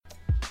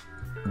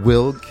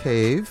Will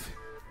Cave,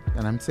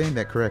 and I'm saying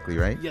that correctly,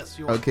 right? Yes,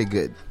 you are. Okay,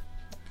 good.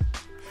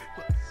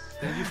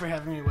 Thank you for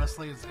having me,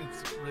 Wesley.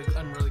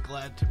 I'm really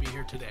glad to be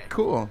here today.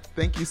 Cool.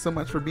 Thank you so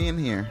much for being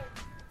here.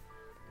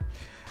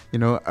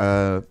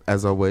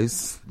 As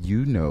always,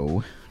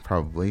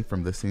 probably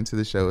from listening to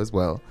the show as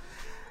well,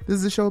 this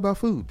is a show about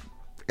food.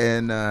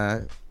 And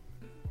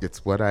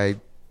it's what I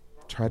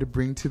try to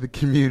bring to the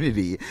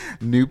community.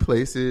 New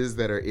places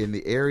that are in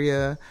the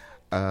area,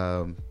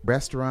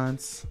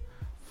 restaurants,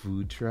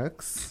 food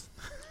trucks.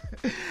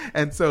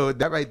 And so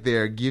that right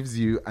there gives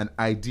you an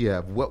idea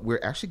of what we're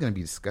actually going to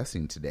be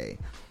discussing today.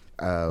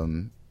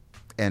 And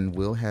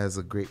Will has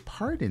a great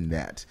part in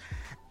that.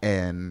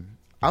 And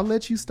I'll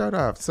let you start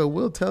off. So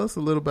Will, tell us a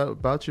little bit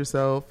about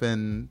yourself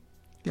and,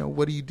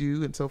 what do you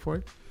do and so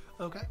forth?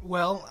 Okay.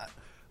 Well,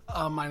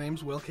 my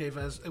name's Will Cave,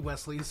 as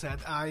Wesley said.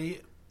 I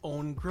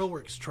own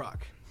Grillworks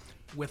Truck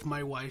with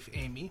my wife,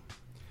 Amy.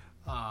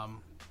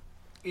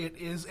 It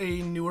is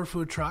a newer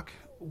food truck.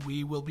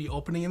 We will be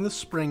opening in the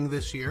spring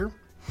this year.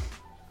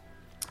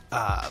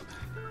 A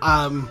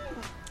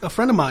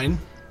friend of mine,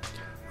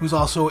 who's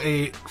also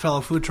a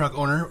fellow food truck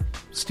owner,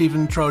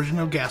 Stephen Trojan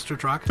of Gastro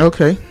Truck.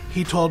 Okay.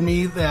 He told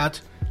me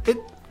that it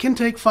can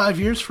take 5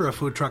 years for a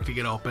food truck to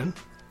get open.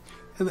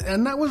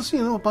 And that was,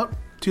 about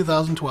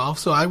 2012.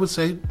 So I would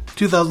say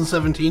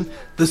 2017.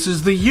 This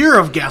is the year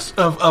of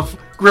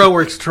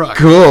Grillworks Truck.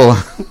 Cool.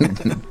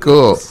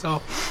 Cool.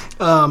 So,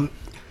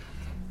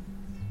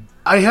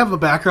 I have a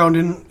background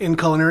in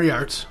culinary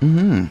arts.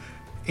 Mm-hmm.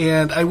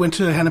 And I went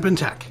to Hennepin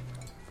Tech.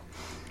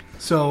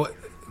 So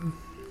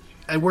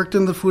I worked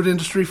in the food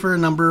industry for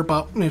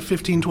about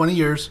 15, 20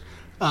 years.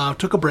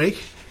 Took a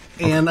break.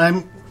 And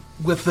I'm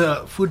with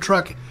the food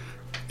truck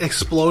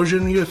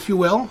explosion, if you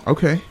will.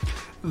 Okay.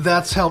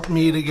 That's helped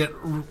me to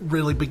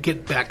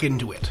get back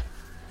into it.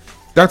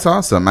 That's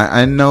awesome.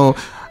 I know.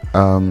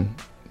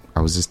 I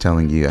was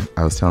telling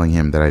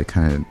him that I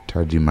kind of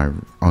tried to do my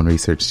own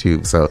research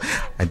too. So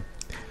I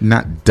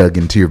not dug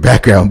into your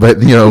background, but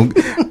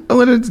I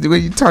wanted to do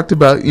when you talked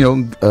about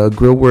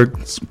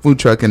Grillworks food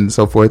truck and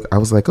so forth. I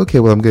was like, okay,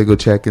 well, I'm gonna go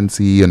check and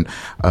see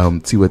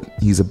see what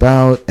he's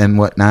about and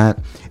whatnot.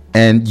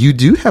 And you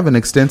do have an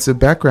extensive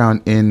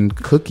background in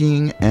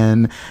cooking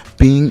and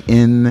being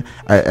in,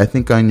 I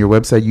think on your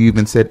website you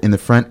even said in the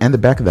front and the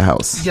back of the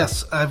house.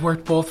 Yes, I've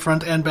worked both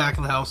front and back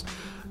of the house.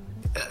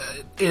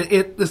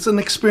 It's an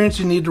experience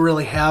you need to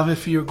really have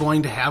if you're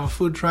going to have a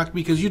food truck,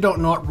 because you don't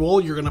know what role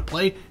you're going to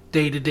play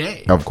day to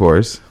day. Of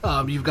course.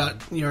 You've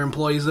got your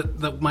employees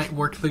that might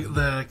work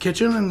the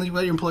kitchen, and you've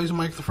got your employees who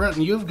might work the front,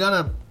 and you've got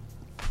to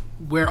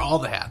wear all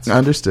the hats.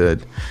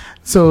 Understood.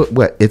 So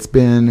it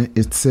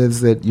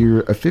says that you're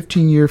a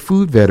 15-year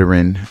food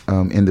veteran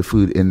in the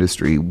food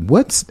industry.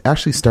 What's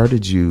actually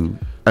started you,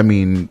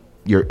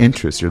 your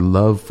interest, your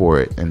love for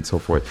it and so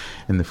forth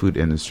in the food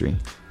industry?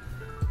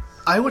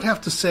 I would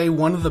have to say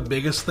one of the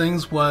biggest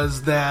things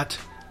was that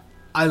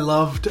I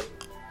loved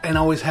and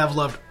always have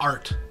loved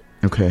art.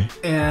 Okay.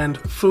 And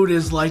food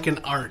is like an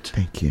art.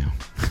 Thank you.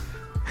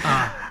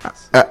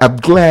 I'm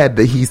glad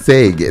that he's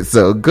saying it.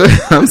 So good.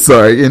 I'm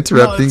sorry,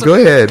 interrupting. Go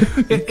ahead.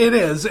 It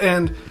is.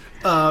 And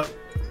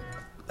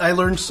I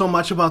learned so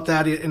much about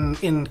that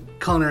in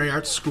culinary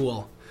arts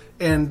school.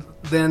 And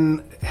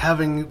then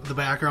having the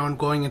background,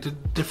 going into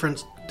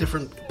different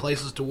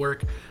places to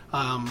work,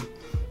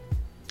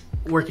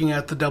 working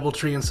at the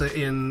Doubletree in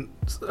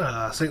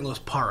St. Louis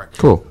Park.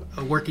 Cool.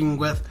 Working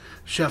with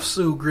Chef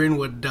Sue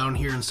Greenwood down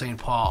here in St.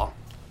 Paul.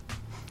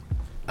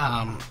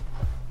 And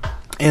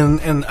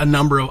a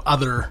number of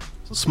other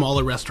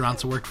smaller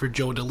restaurants. I worked for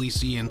Joe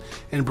DeLisi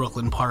in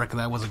Brooklyn Park.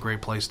 That was a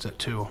great place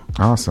too.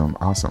 Awesome.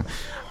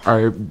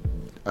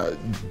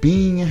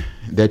 Being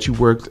that you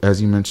worked,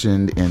 as you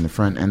mentioned, in the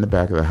front and the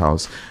back of the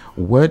house,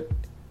 what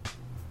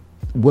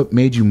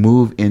made you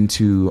move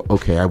into,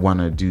 okay, I want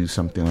to do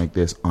something like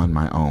this on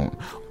my own,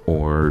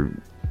 or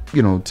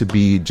to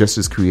be just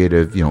as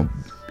creative,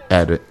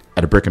 at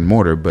a brick and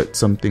mortar, but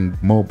something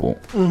mobile?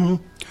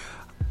 Mm-hmm.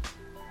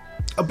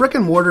 A brick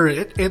and mortar,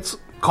 it's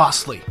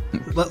costly.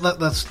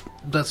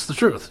 That's the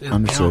truth.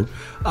 Understood.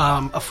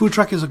 A food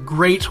truck is a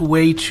great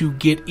way to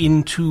get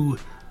into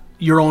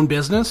your own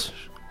business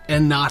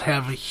and not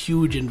have a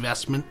huge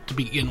investment to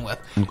begin with.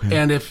 Okay.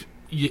 And if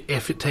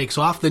it takes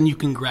off, then you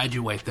can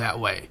graduate that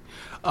way.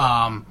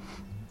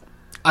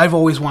 I've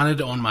always wanted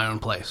to own my own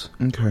place.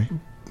 Okay.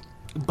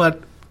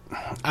 But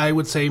I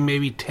would say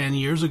maybe 10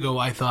 years ago,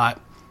 I thought,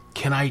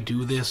 can I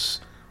do this?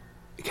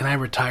 Can I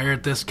retire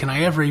at this? Can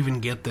I ever even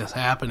get this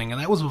happening?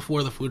 And that was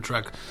before the food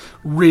truck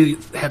really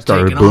had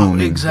taken off.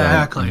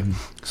 Exactly. Right?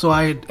 Mm-hmm. So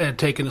I had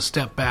taken a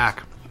step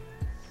back.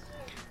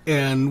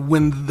 And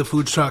when the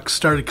food truck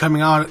started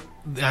coming out,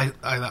 I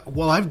thought,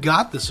 well, I've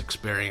got this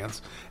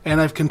experience. And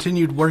I've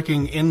continued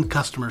working in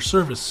customer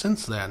service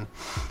since then.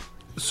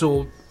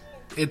 So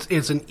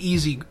it's an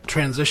easy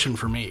transition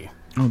for me.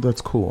 Oh,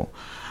 that's cool.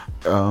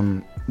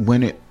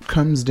 When it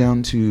comes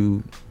down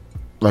to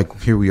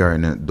like here we are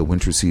in the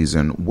winter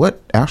season.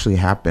 What actually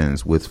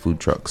happens with food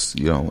trucks,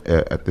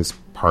 at this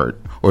part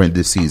or in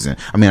this season?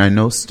 I mean, I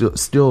know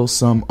still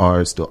some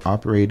are still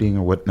operating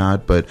or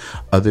whatnot, but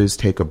others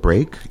take a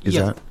break. Is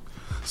that?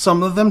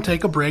 Some of them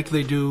take a break.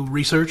 They do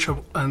research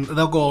and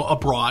they'll go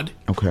abroad.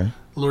 Okay.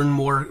 Learn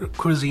more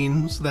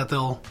cuisines that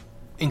they'll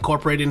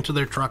incorporate into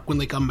their truck when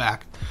they come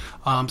back.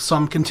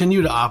 Some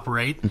continue to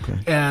operate,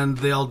 and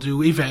they'll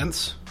do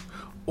events,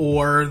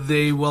 or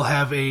they will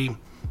have a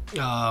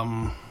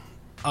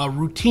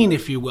routine,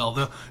 if you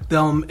will.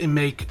 They'll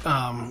make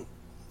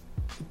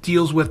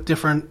deals with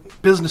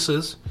different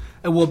businesses,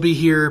 and we'll be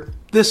here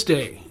this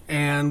day,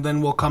 and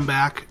then we'll come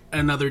back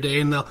another day,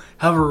 and they'll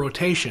have a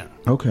rotation.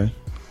 Okay.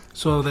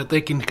 So that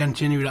they can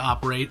continue to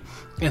operate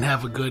and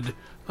have a good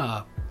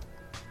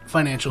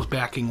financial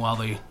backing while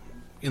they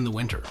in the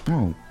winter.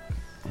 Oh,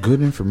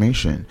 good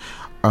information.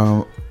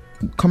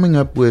 Coming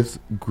up with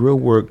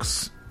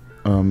Grillworks,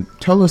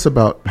 tell us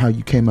about how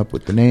you came up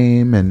with the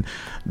name and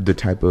the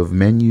type of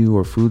menu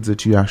or foods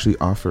that you actually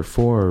offer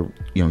for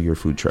your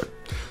food truck.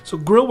 So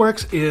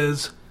Grillworks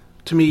is,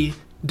 to me,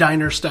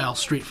 diner-style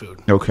street food.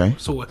 Okay.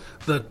 So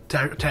the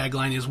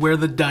tagline is where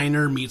the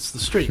diner meets the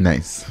street.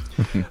 Nice.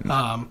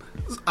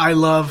 I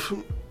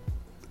love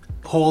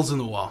holes in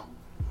the wall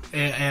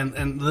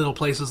and little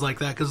places like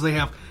that because they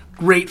have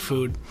great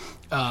food,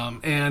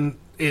 and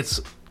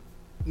it's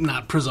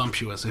not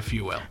presumptuous, if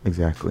you will.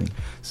 Exactly.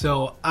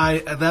 So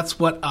that's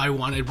what I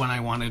wanted when I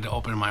wanted to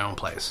open my own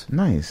place.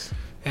 Nice.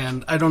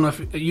 And I don't know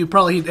if you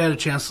probably had a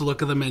chance to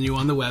look at the menu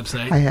on the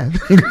website. I have.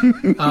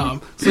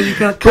 So you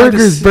can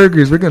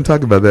burgers. We're going to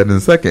talk about that in a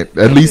second.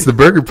 At least the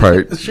burger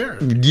part.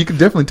 Sure. You can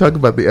definitely talk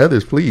about the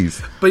others,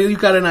 please. But you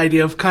got an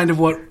idea of kind of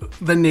what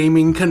the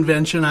naming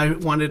convention I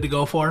wanted to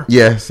go for.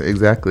 Yes,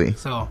 exactly.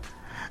 So,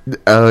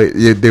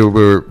 they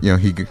were,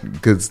 he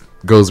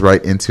goes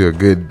right into a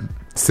good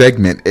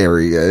segment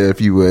area, if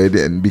you would,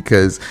 and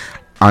because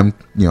I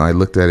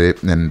looked at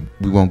it, and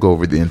we won't go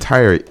over the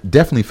entire.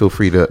 Definitely feel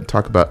free to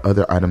talk about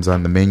other items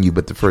on the menu.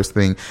 But the first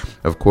thing,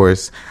 of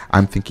course,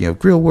 I'm thinking of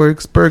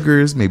Grillworks,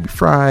 burgers, maybe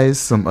fries,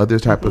 some other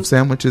type of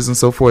sandwiches, and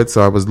so forth.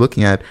 So I was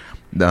looking at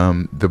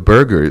the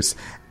burgers,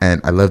 and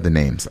I love the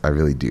names. I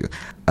really do.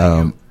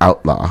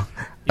 Outlaw.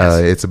 Yes.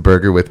 It's a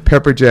burger with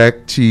pepper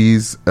jack,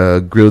 cheese,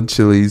 grilled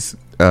chilies,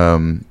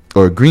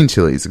 or green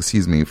chilies,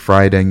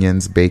 fried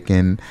onions,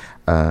 bacon,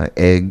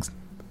 eggs.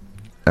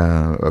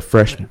 A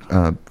fresh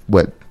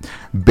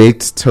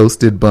baked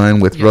toasted bun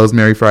with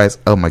rosemary fries.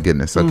 Oh my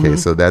goodness. Okay,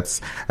 so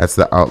that's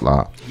the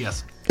Outlaw.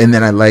 Yes. And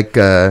then I like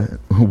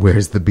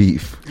Where's the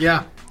Beef?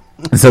 Yeah.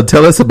 So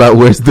tell us about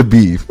Where's the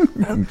Beef?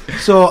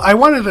 So I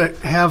wanted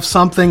to have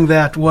something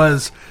that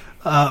was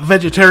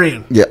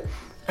vegetarian. Yeah.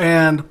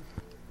 And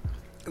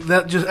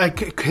that just I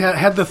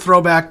had the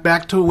throwback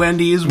back to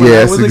Wendy's when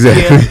I was a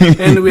kid,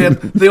 and we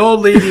had the old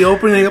lady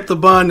opening up the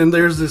bun, and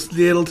there's this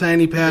little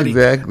tiny patty.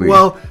 Exactly.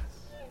 Well,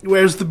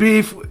 Where's the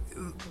Beef?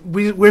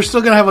 We're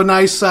still going to have a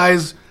nice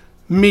size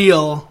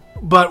meal,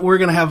 but we're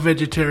going to have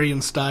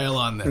vegetarian style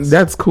on this.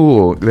 That's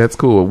cool.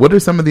 What are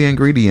some of the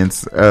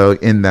ingredients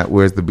in that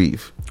Where's the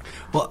Beef?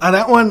 Well, on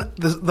that one,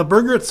 the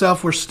burger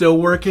itself we're still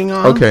working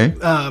on. Okay.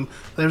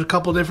 There's a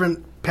couple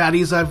different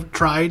patties I've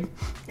tried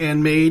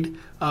and made.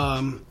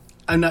 I'm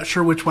not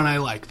sure which one I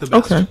like the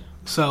best. Okay.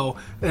 So,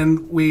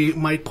 and we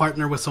might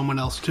partner with someone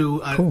else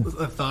too. Cool.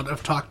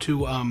 I've talked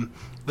to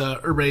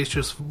the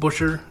herbaceous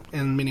butcher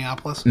in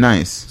Minneapolis.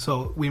 Nice.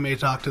 So we may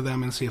talk to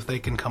them and see if they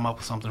can come up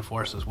with something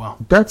for us as well.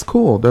 That's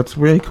cool. That's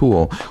really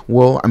cool.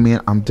 Well, I mean,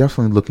 I'm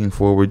definitely looking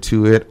forward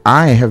to it.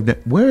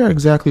 Where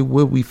exactly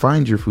would we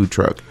find your food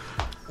truck?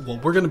 Well,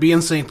 we're going to be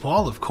in St.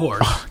 Paul, of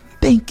course. Oh,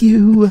 thank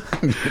you.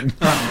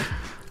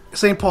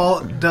 St.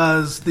 Paul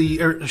does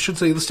the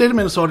state of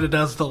Minnesota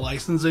does the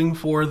licensing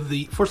for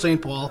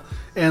St. Paul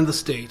and the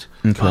state.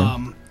 Okay.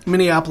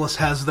 Minneapolis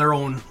has their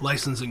own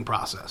licensing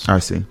process. I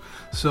see.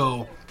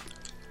 So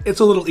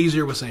it's a little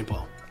easier with St.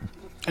 Paul.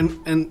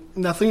 And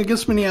nothing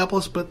against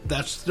Minneapolis, but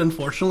that's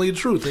unfortunately the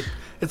truth.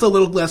 It's a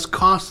little less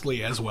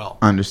costly as well.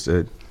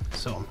 Understood.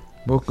 So,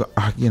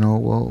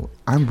 well,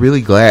 I'm really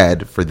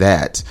glad for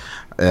that.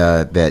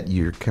 That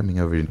you're coming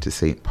over into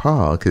St.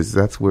 Paul, because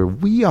that's where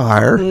we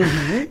are,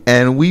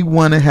 and we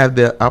want to have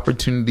the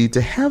opportunity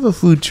to have a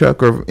food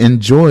truck or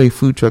enjoy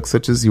food trucks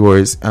such as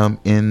yours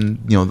in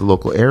the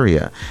local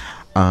area.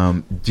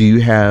 Do you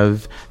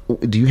have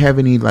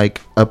any like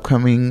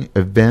upcoming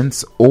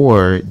events,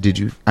 or did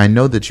you? I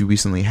know that you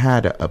recently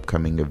had an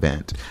upcoming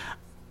event.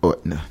 Oh,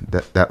 no,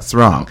 that's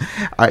wrong.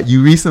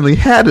 You recently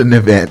had an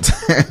event.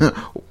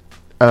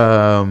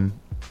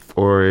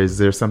 Or is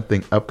there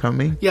something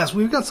upcoming? Yes,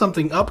 we've got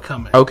something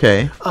upcoming.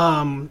 Okay.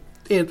 I've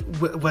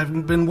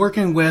been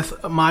working with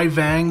Mai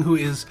Vang, who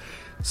is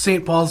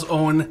St. Paul's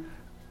own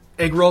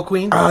egg roll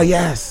queen. Oh,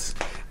 yes.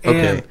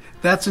 Okay. And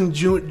that's in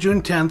June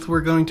 10th. We're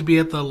going to be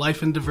at the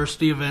Life and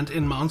Diversity event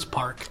in Mounds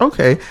Park.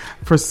 Okay.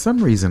 For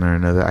some reason or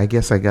another, I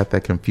guess I got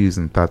that confused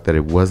and thought that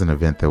it was an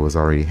event that was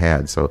already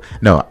had. So,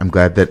 no, I'm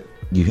glad that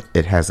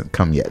it hasn't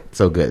come yet.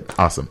 So good.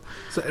 Awesome.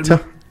 So,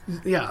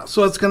 Yeah,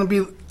 so it's going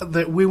to be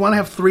that we want to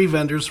have 3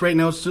 vendors. Right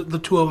now, it's the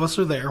 2 of us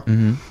are there.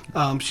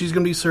 Mm-hmm. She's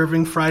going to be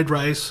serving fried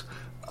rice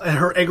and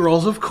her egg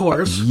rolls, of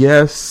course.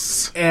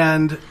 Yes.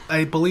 And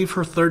I believe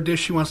her 3rd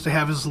dish she wants to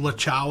have is La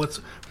Chow. It's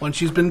one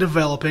she's been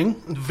developing.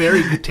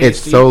 Very tasty. It's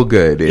so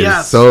good.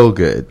 It's so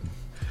good.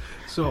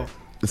 So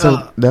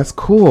that's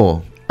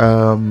cool.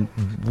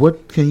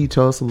 What can you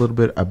tell us a little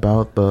bit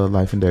about the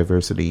Life and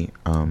Diversity?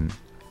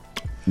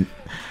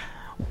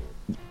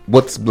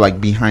 What's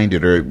like behind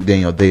it, or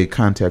they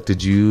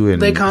contacted you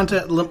and they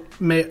contacted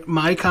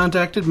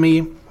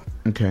me.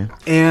 Okay.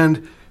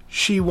 And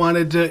she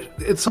wanted to.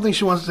 It's something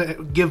she wants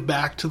to give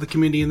back to the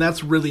community, and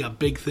that's really a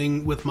big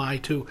thing with Mai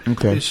too.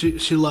 Okay.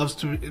 She loves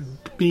to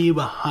be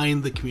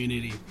behind the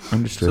community.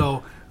 Understood.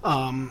 So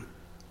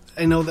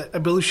I know that I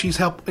believe she's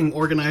helping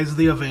organize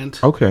the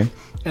event. Okay.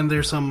 And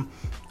there's some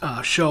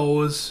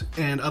shows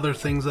and other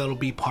things that'll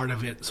be part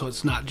of it, so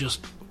it's not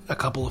just a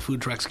couple of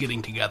food trucks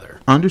getting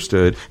together.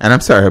 Understood. And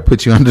I'm sorry I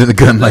put you under the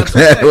gun like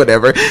that. Okay.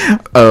 Whatever.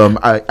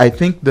 I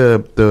think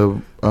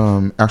the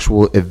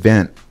actual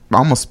event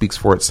almost speaks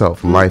for itself.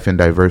 Mm-hmm. Life and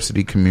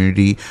Diversity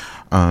Community,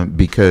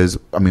 because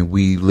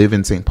we live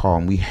in St. Paul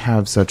and we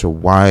have such a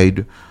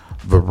wide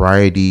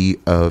variety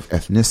of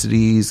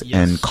ethnicities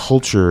and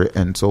culture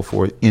and so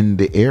forth in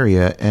the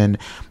area. And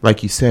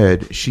like you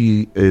said,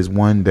 she is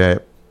one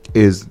that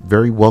is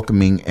very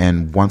welcoming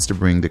and wants to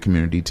bring the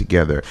community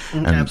together.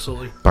 And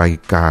absolutely. By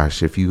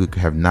gosh, if you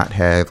have not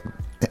had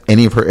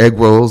any of her egg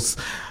rolls,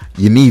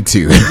 you need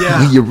to.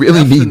 Yeah, you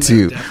really need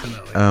to.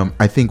 Definitely.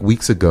 I think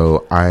weeks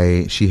ago,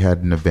 she had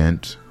an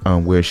event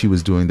where she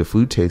was doing the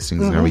food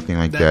tastings and everything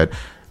like that.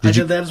 I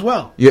did that as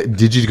well. Yeah,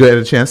 did you get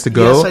a chance to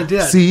go? Yes, I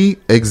did. See,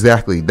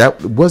 exactly. That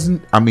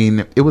wasn't.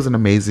 It was an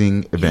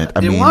amazing event.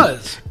 Yeah,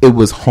 it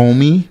was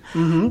homey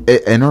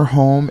in her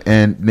home,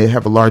 and they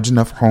have a large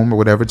enough home or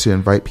whatever to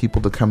invite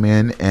people to come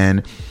in.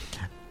 And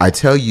I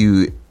tell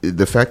you,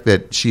 the fact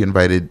that she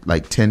invited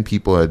like 10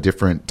 people at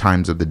different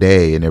times of the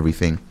day and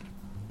everything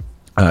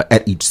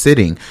at each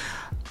sitting,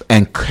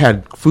 and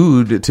had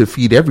food to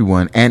feed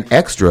everyone and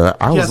extra.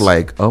 I was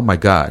like, oh my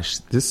gosh,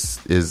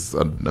 this is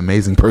an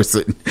amazing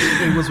person.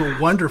 It was a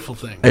wonderful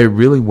thing. It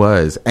really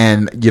was.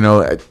 And,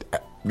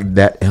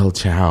 that El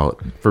Chow,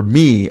 for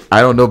me,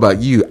 I don't know about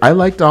you, I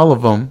liked all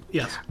of them.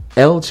 Yes.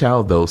 El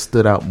Chow, though,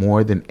 stood out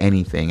more than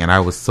anything. And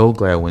I was so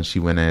glad when she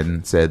went in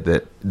and said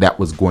that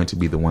was going to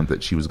be the one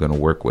that she was going to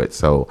work with.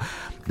 So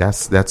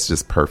that's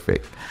just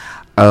perfect.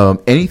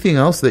 Anything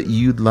else that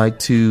you'd like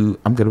to?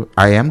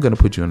 I am gonna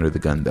put you under the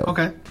gun, though.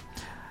 Okay.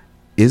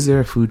 Is there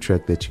a food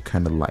truck that you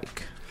kind of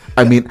like?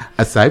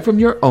 Aside from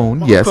your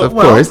own, yes, of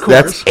course,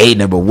 that's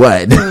number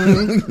one.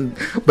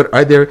 Mm-hmm. But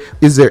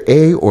is there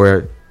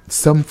or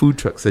some food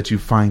trucks that you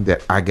find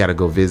that I gotta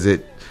go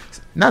visit?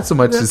 Not so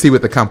much to see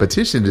what the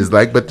competition is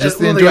like, but just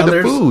to enjoy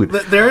the food.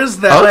 There is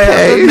that.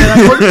 Okay.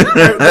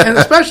 And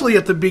especially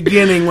at the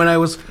beginning when I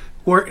was.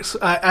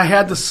 I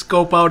had to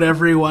scope out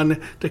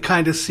everyone to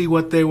kind of see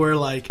what they were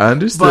like.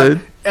 Understood.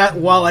 But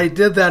while I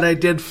did that, I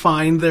did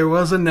find there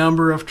was a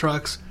number of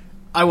trucks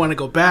I want to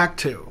go back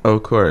to.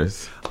 Of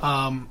course.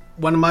 One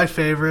of my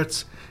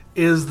favorites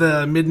is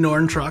the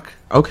Mid-Norn truck.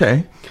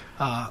 Okay.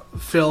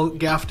 Phil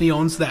Gaffney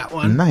owns that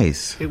one.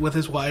 Nice. With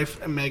his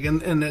wife,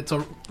 Megan, and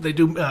they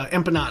do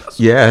empanadas.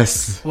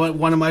 Yes.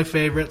 One of my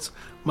favorites.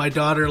 My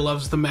daughter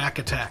loves the Mac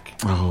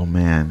Attack. Oh,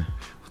 man.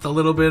 With a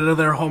little bit of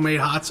their homemade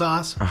hot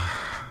sauce.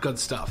 Good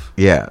stuff.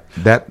 Yeah,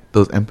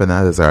 those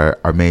empanadas are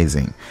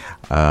amazing.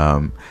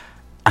 I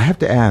have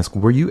to ask,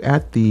 were you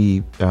at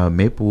the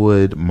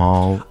Maplewood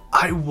Mall?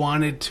 I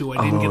wanted to.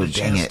 I didn't get a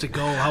chance to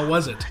go. How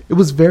was it? It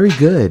was very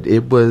good.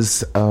 It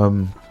was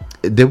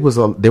there was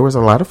a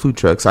lot of food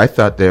trucks. I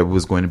thought there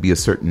was going to be a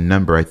certain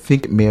number. I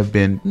think it may have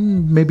been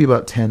maybe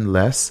about 10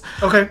 less.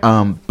 Okay.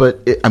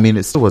 But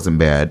it still wasn't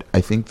bad.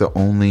 I think the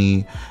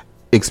only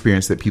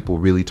experience that people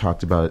really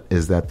talked about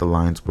is that the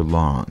lines were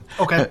long.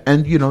 Okay.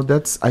 And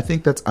I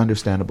think that's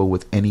understandable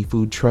with any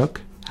food truck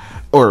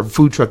or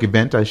food truck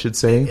event, I should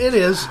say. It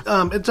is.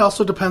 It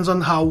also depends on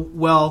how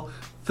well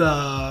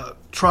the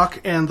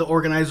truck and the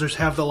organizers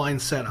have the line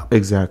set up.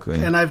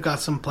 Exactly. And I've got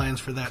some plans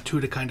for that too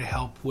to kind of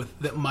help with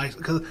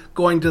because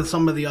going to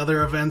some of the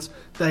other events,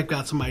 I've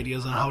got some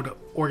ideas on how to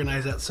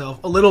organize that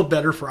self a little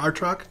better for our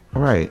truck.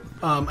 Right.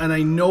 And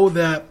I know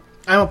that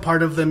I'm a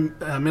part of the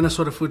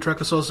Minnesota Food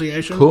Truck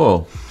Association.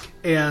 Cool.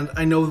 And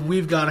I know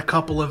we've got a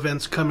couple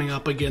events coming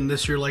up again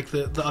this year, like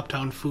the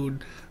Uptown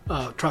Food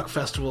Truck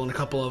Festival and a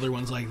couple other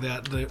ones like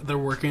that. They're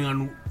working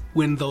on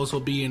when those will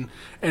be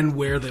and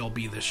where they'll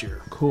be this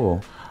year.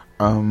 Cool.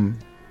 On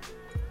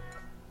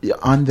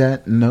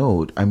that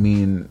note,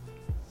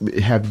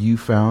 have you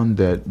found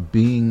that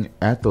being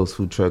at those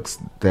food trucks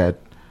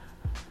that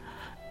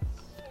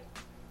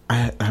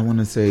I want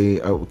to say,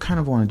 I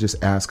kind of want to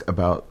just ask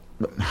about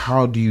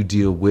how do you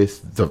deal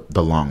with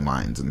the long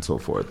lines and so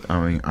forth?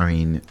 I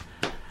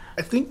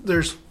think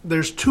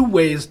there's two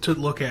ways to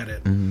look at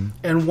it. Mm-hmm.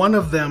 And one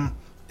of them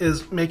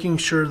is making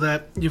sure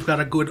that you've got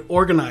a good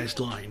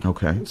organized line.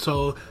 Okay.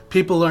 So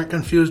people aren't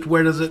confused.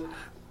 Where does it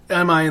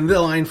am I in the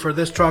line for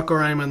this truck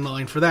or am I in the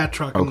line for that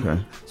truck? Okay.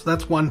 And so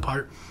that's one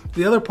part.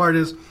 The other part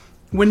is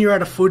when you're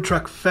at a food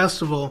truck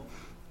festival,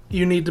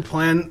 you need to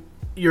plan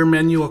your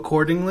menu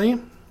accordingly,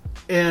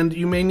 and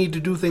you may need to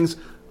do things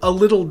a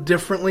little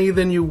differently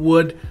than you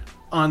would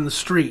on the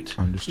street.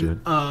 Understood.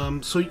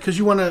 So because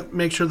you want to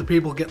make sure the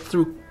people get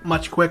through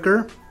much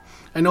quicker.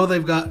 I know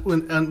they've got,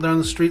 when they're on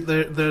the street,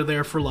 they're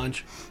there for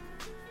lunch,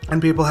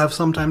 and people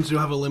sometimes do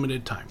have a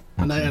limited time,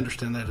 and I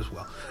understand that as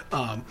well.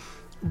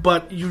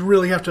 But you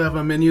really have to have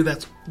a menu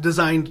that's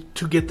designed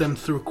to get them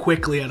through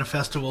quickly at a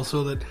festival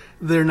so that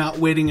they're not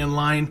waiting in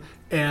line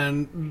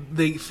and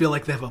they feel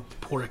like they have a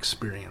poor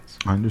experience.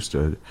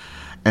 Understood.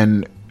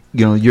 And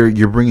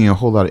you're bringing a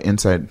whole lot of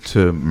insight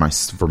for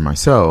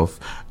myself.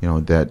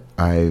 That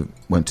I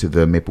went to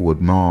the Maplewood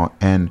Mall,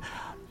 and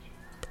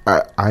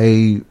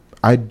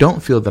I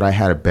don't feel that I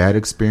had a bad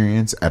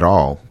experience at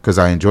all because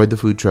I enjoyed the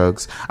food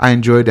trucks. I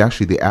enjoyed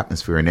actually the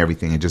atmosphere and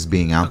everything and just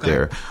being out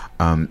there.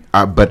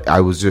 But I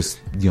was just,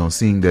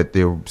 seeing that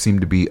there seemed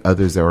to be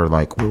others that were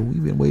like, well,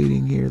 we've been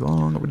waiting here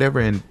long or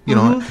whatever. And,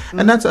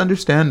 and that's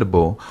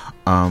understandable.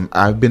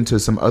 I've been to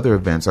some other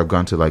events. I've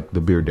gone to like the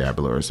Beer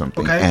Dabbler or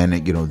something. Okay. And,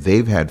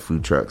 they've had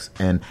food trucks.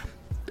 And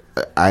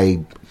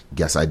I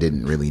guess I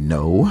didn't really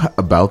know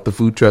about the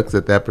food trucks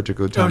at that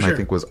particular time. Oh, sure. I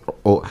think was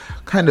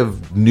kind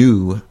of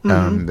new,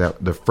 that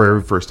the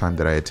very first time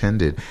that I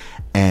attended.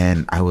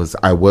 And I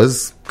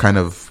was kind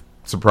of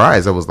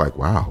surprised. I was like,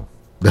 wow,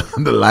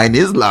 the line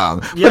is long,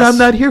 but I'm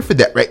not here for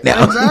that right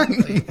now.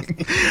 Exactly.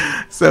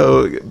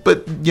 So,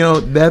 but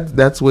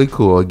that's way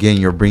cool. Again,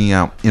 you're bringing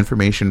out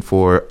information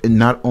for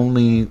not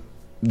only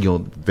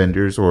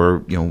vendors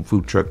or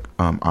food truck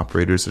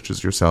operators such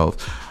as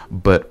yourself,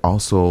 but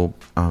also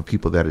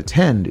people that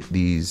attend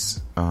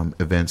these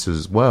events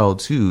as well,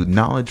 too.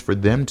 Knowledge for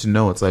them to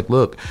know. It's like,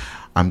 look,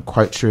 I'm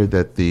quite sure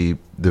that the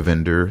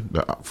vendor,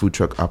 the food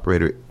truck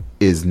operator,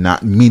 is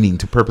not meaning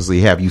to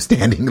purposely have you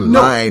standing in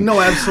line. No,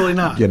 absolutely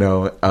not.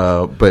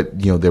 But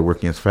they're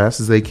working as fast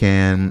as they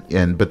can,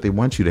 but they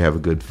want you to have a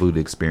good food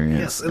experience.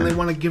 Yes, and they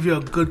want to give you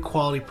a good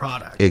quality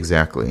product.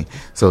 Exactly.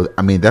 So,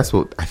 I mean, that's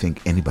what I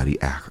think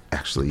anybody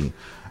actually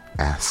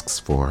asks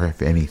for,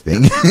 if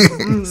anything.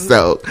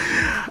 So,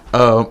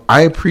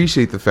 I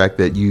appreciate the fact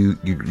that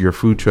your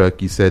food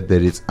truck, you said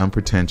that it's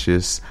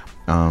unpretentious.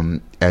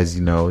 As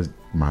you know,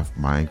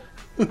 my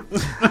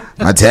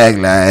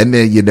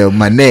tagline,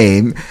 my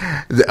name,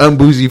 the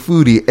Unbougie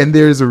Foodie, and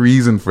there's a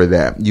reason for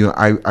that.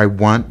 I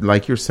want,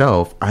 like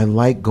yourself, I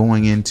like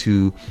going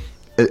into,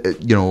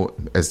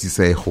 as you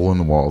say, hole in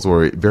the walls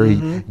or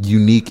very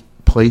unique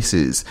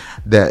places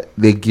that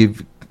they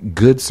give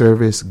good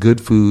service,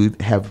 good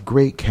food, have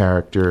great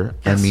character.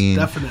 Yes, I mean,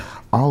 definitely.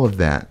 All of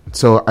that.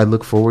 So I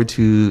look forward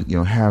to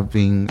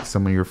having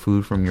some of your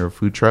food from your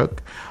food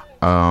truck.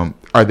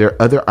 Are there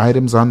other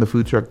items on the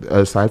food truck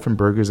aside from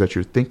burgers that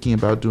you're thinking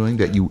about doing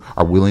that you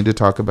are willing to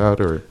talk about?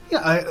 Or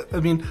I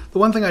mean, the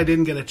one thing I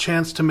didn't get a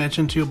chance to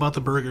mention to you about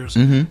the burgers,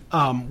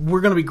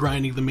 we're going to be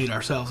grinding the meat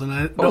ourselves, and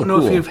I don't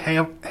know if you've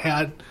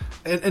had,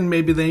 and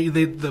maybe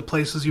the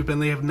places you've been,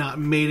 they have not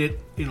made it,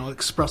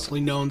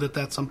 expressly known that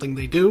that's something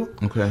they do.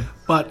 Okay.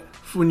 But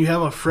when you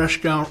have a fresh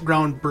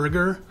ground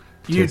burger,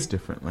 tastes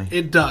differently.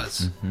 It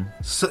does.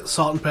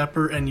 Salt and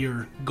pepper, and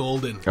you're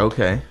golden.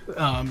 Okay.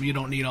 You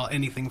don't need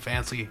anything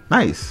fancy.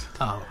 Nice.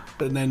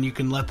 But then you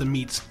can let the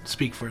meat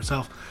speak for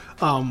itself.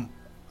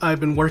 I've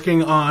been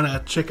working on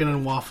a chicken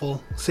and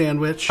waffle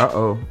sandwich.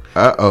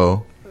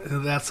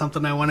 That's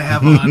something I want to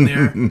have on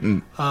there.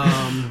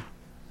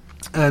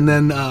 And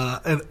then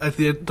I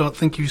don't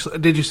think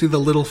did you see the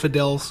Little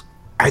Fidels?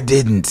 I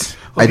didn't.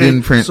 Okay, I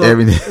didn't print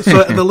everything.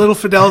 So the Little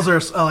Fidels are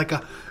like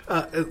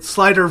a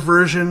slider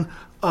version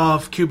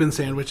of Cuban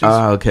sandwiches.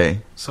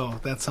 Okay. So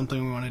that's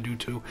something we want to do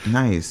too.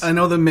 Nice. I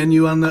know the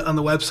menu on the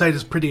website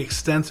is pretty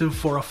extensive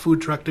for a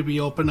food truck to be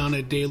open on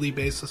a daily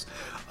basis,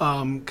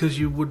 because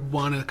you would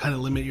want to kind of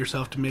limit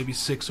yourself to maybe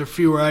 6 or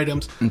fewer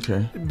items.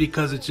 Okay.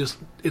 Because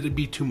it'd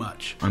be too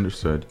much.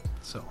 Understood.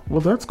 So. Well,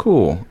 that's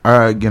cool.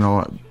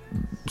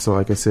 So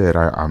like I said,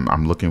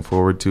 I'm looking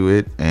forward to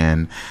it,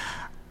 and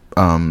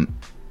I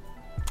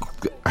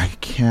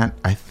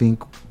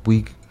think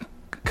we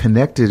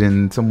connected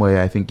in some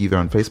way, I think either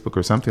on Facebook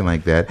or something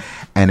like that,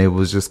 and it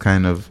was just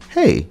kind of,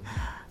 hey,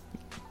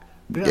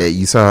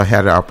 you saw I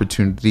had an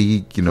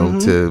opportunity,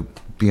 to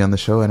be on the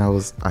show, and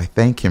I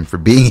thank him for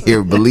being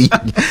here.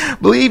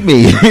 Believe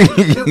me.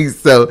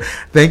 So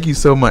thank you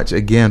so much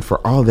again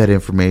for all that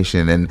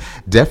information, and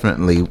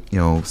definitely,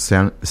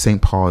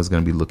 St. Paul is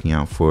going to be looking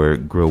out for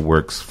Grill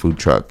Works food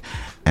truck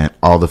and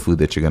all the food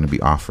that you're going to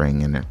be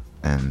offering, and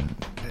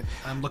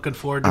I'm looking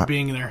forward to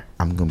being there.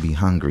 I'm going to be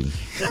hungry.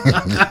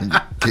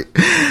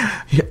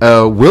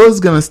 Will is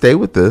going to stay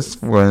with us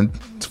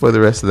for the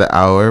rest of the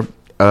hour.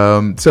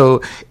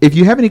 So if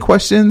you have any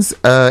questions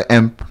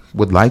and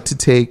would like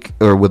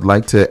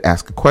to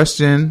ask a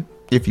question,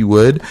 if you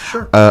would,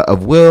 Sure.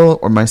 Of Will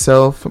or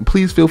myself,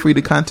 please feel free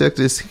to contact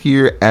us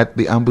here at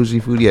the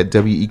Unbougie Foodie at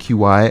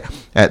WEQY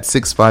at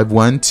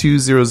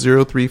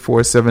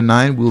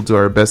 651-200-3479. We'll do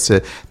our best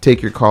to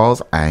take your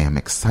calls. I am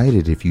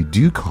excited if you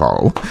do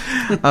call.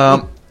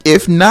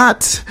 If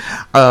not,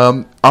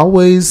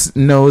 always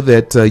know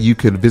that you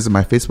could visit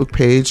my Facebook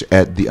page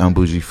at the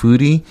Unbougie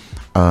Foodie.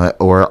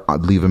 Or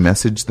leave a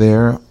message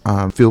there.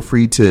 Feel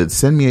free to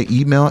send me an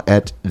email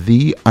at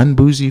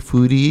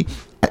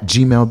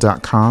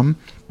theunbougiefoodie@gmail.com.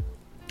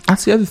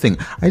 That's the other thing.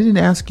 I didn't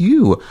ask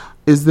you.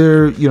 Is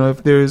there,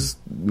 if there's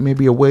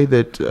maybe a way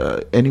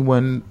that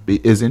anyone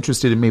is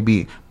interested in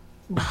maybe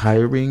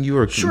hiring you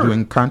or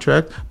doing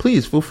contract,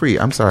 please feel free.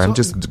 I'm sorry. I'm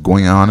just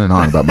going on and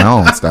on about my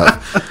own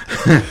stuff.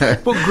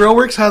 Well,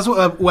 Grillworks has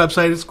a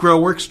website. It's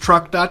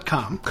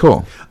grillworkstruck.com.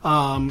 Cool.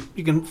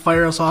 You can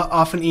fire us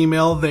off an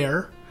email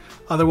there.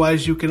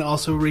 Otherwise, you can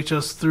also reach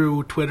us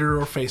through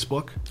Twitter or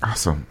Facebook.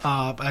 Awesome.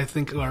 I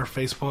think our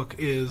Facebook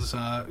is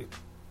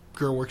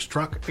Grillworks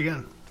Truck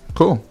again.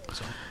 Cool.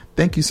 So.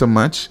 Thank you so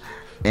much.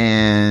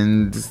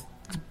 And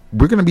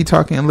we're going to be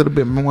talking a little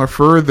bit more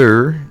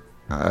further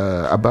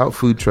about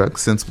food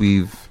trucks since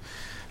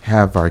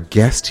have our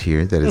guest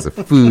here that is a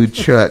food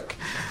truck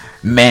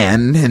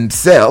man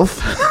himself.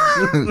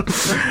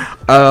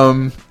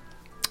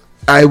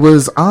 I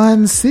was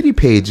on City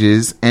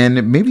Pages,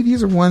 and maybe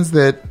these are ones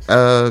that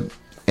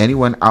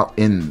anyone out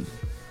in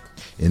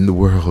the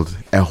world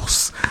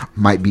else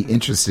might be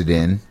interested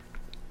in.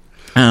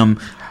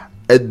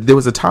 There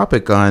was a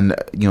topic on,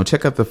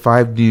 check out the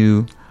 5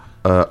 new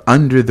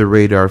under the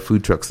radar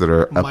food trucks that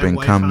are up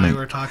and coming. My wife and I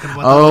were talking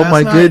about oh that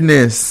my last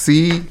goodness!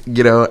 See,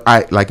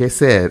 like I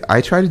said,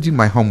 I try to do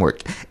my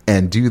homework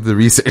and do the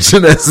research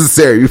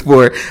necessary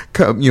for,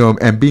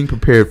 and being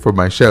prepared for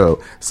my show.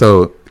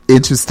 So,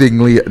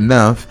 interestingly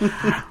enough,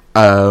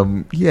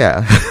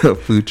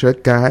 food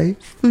truck guy,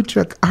 food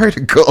truck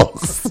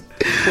articles.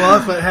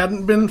 Well, if it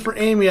hadn't been for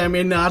Amy, I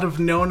may not have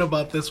known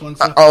about this one.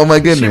 So oh my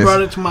goodness! She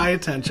brought it to my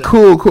attention.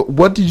 Cool.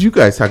 What did you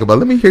guys talk about?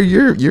 Let me hear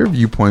your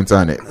viewpoints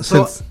on it.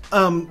 So,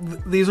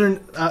 these are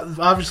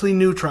obviously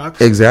new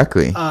trucks.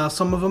 Exactly.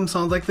 Some of them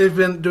sound like they've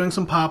been doing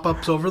some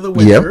pop-ups over the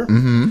winter. Yep.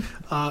 Mm-hmm.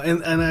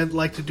 And I'd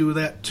like to do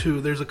that too.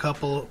 There's a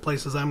couple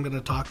places I'm going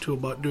to talk to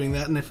about doing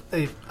that, and if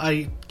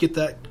I get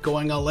that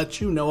going, I'll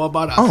let you know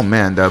about us. Oh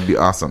man, that would be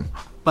awesome.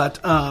 But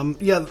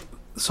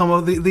some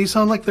of these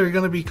sound like they're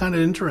going to be kind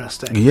of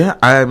interesting. Yeah,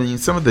 I mean,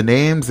 some of the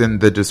names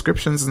and the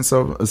descriptions and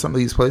some of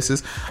these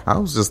places, I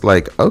was just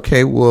like,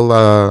 okay,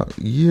 well,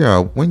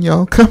 when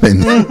y'all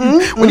coming? When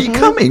are you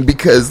coming?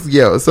 Because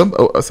some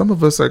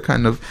of us are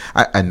kind of.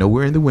 I know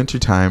we're in the winter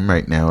time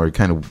right now, or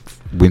kind of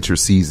winter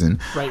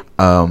season. Right.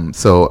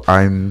 So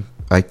I'm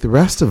like the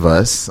rest of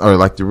us, or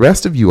like the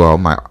rest of you all,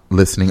 my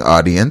listening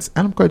audience,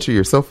 and I'm quite sure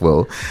yourself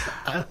will.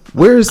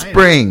 Where's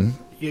spring?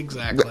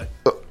 Exactly.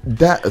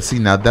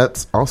 Now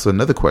that's also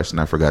another question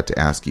I forgot to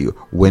ask you.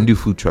 When do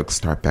food trucks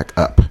start back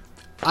up?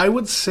 I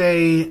would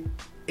say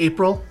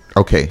April.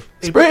 Okay.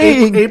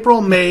 Spring.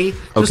 April, May.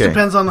 Just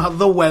depends on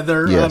the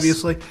weather, yes.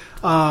 Obviously.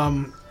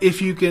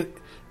 If you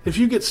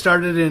get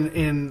started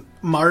in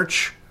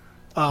March,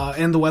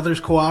 and the weather's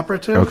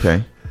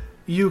cooperative,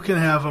 you can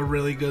have a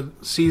really good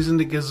season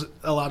because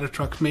a lot of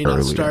trucks may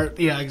not start.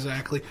 Yeah,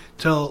 exactly.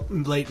 Till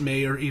late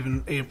May or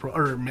even April,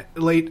 or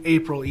late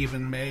April,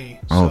 even May.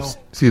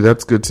 See,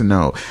 that's good to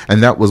know.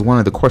 And that was one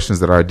of the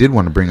questions that I did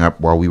want to bring up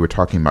while we were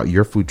talking about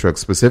your food truck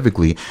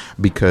specifically,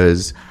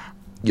 because,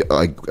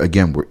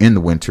 again, we're in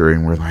the winter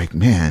and we're like,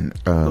 man.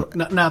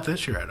 Not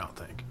this year, I don't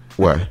think.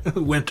 What?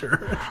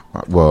 Winter.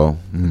 Well,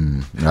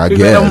 I We've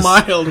guess. had a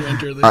mild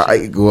winter this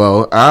year.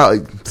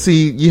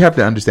 See, you have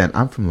to understand,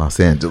 I'm from Los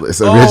Angeles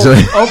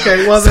originally.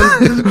 Okay, well,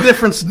 then the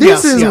difference.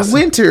 This is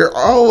winter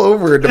all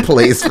over the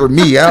place for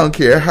me. I don't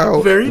care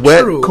how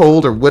wet,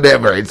 cold, or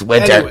whatever. It's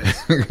winter.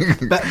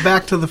 Anyways,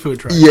 back to the food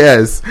truck.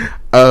 Yes.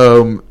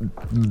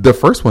 The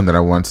first one that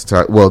I want to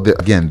talk,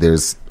 again,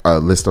 there's a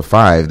list of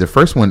 5. The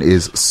first one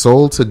is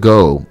Soul to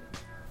Go.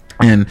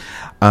 And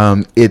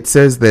it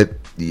says that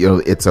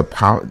it's a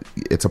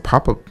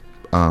pop-up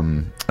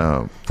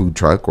food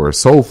truck, or a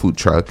soul food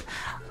truck.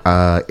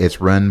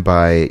 It's run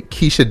by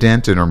Keisha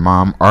Denton, or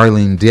Mom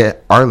Arlen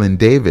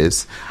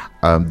Davis.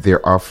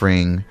 They're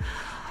offering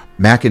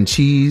mac and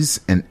cheese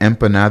and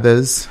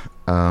empanadas.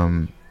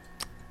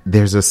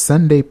 There's a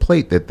Sunday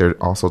plate that they're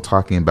also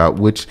talking about,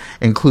 which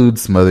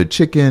includes smothered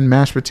chicken,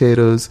 mashed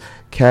potatoes,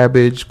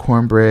 cabbage,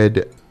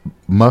 cornbread,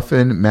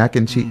 muffin, mac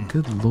and cheese.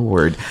 Good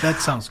Lord.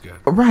 That sounds good.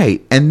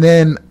 Right. And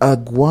then a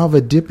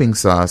guava dipping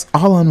sauce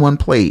all on one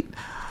plate.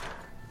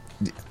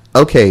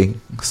 Okay.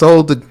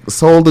 Soul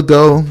to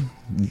go.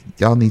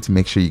 Y'all need to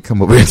make sure you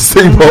come over and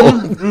say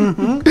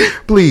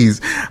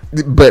please.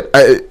 But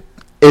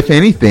if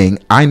anything,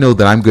 I know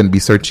that I'm going to be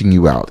searching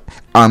you out.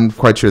 I'm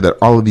quite sure that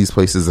all of these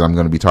places that I'm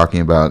going to be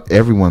talking about,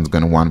 everyone's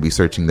going to want to be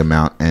searching them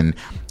out and,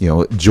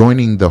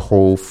 joining the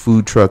whole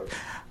food truck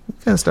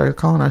gonna start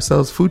calling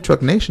ourselves Food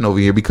Truck Nation over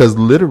here because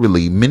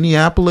literally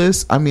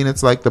Minneapolis, I mean,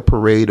 it's like the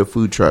parade of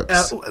food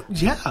trucks.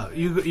 Yeah,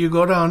 you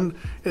go down,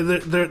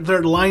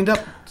 they're lined up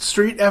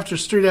street after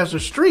street after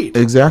street.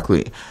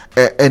 Exactly,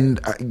 and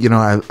you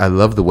know, I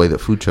love the way that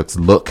food trucks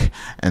look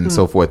and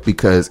so forth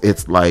because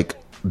it's like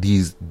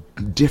these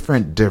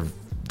different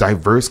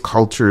diverse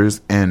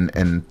cultures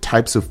and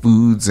types of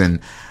foods, and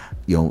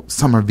you know,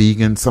 some are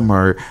vegan, some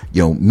are,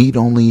 you know, meat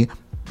only,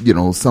 you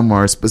know, some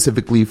are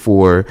specifically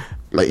for,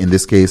 like in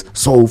this case,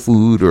 soul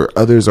food, or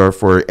others are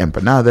for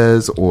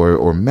empanadas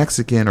or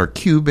Mexican or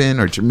Cuban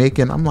or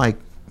Jamaican. I'm like,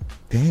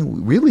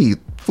 dang, really,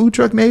 Food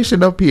Truck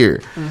Nation up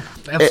here.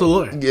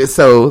 Absolutely.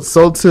 So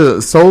Soul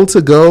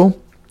to Go.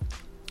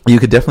 You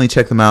could definitely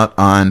check them out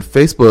on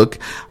Facebook.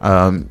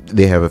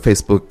 They have a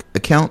Facebook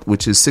account,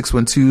 which is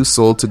 612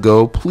 Soul to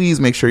Go.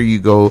 Please make sure you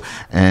go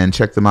and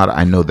check them out.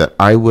 I know that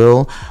I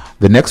will.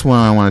 The next one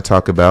I want to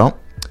talk about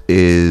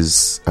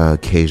is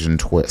Cajun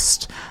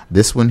Twist.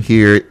 This one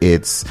here,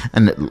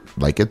 and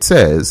like it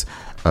says,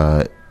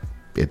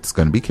 it's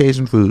going to be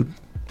Cajun food.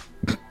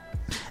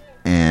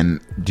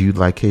 And do you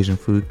like Cajun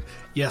food?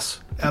 Yes,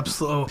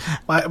 absolutely.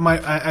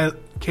 My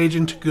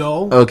Cajun to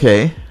Go.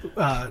 Okay.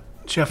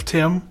 Chef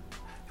Tim,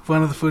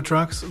 one of the food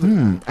trucks.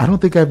 I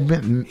don't think I've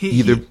met him.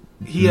 He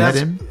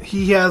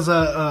has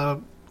a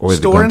or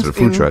store to the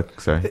food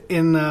truck. Sorry.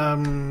 In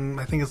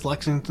I think it's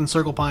Lexington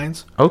Circle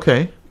Pines.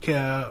 Okay.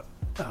 The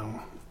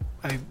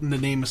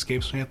name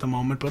escapes me at the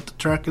moment, but the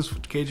truck is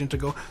Cajun to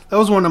Go. That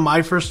was one of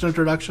my first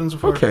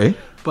introductions. Okay.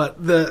 But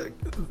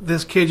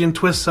this Cajun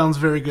Twist sounds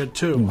very good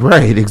too.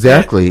 Right,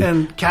 exactly.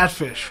 And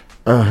catfish.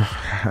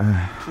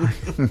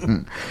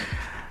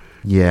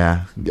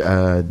 Yeah.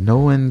 No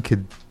one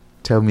could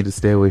tell me to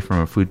stay away from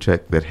a food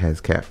truck that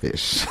has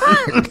catfish.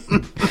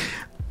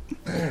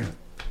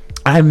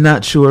 I'm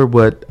not sure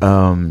what,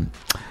 and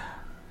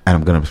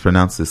I'm going to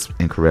pronounce this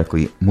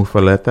incorrectly,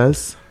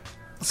 mufaletas.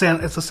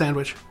 It's a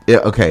sandwich. Yeah,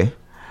 okay.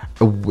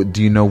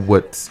 Do you know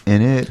what's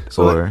in it?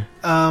 So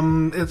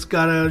it's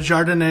got a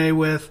Chardonnay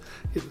with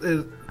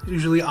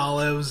usually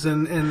olives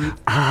and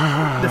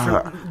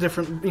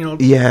different, you know.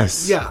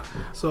 Yes. Yeah.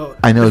 So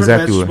I know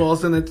exactly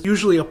vegetables, and it's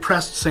usually a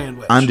pressed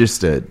sandwich.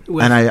 Understood.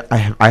 And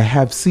I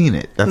have seen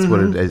it. That's what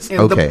it is.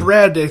 And the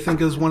bread, I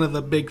think, is one of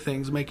the big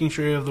things, making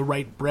sure you have the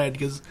right bread,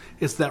 because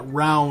it's that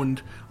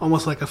round,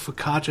 almost like a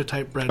focaccia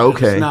type bread.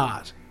 Okay. But it's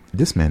not.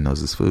 This man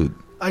knows his food.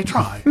 I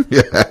try.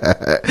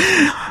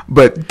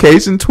 But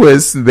Cajun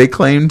Twist, they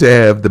claim to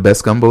have the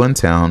best gumbo in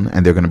town,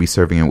 and they're going to be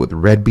serving it with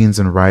red beans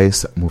and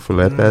rice,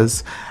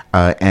 mufaletas,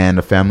 and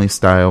a family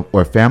style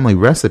or family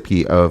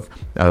recipe of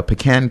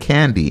pecan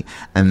candy.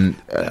 And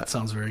that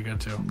sounds very good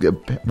too.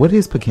 What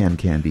is pecan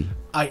candy?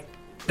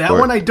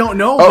 One I don't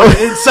know, but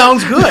it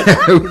sounds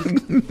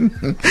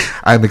good.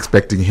 I'm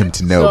expecting him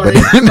to know. Sorry.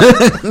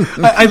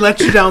 But I let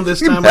you down this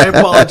time. I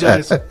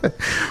apologize.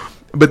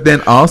 But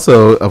then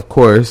also, of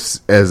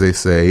course, as they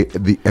say,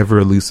 the ever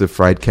elusive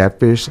fried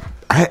catfish.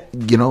 I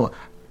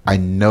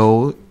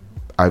know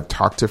I've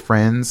talked to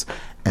friends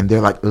and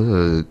they're like,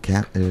 ugh,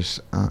 catfish.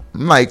 I'm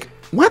like,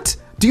 what?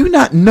 Do you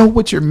not know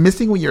what you're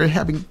missing when you're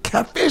having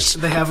catfish?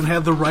 They haven't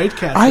had the right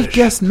catfish. I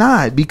guess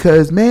not,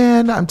 because,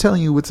 man, I'm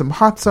telling you, with some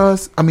hot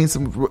sauce,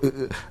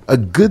 a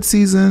good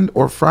seasoned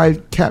or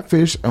fried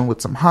catfish and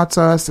with some hot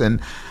sauce and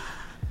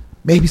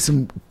maybe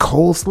some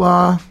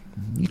coleslaw.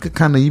 You could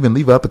kind of even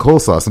leave out the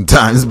coleslaw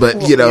sometimes, but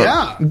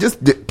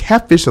just the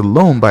catfish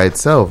alone by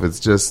itself, it's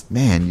just,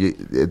 man,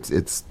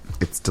 it's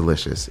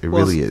delicious. It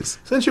really is.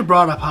 Since you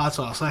brought up hot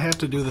sauce, I have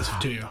to do this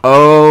to you.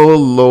 Oh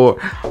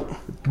Lord!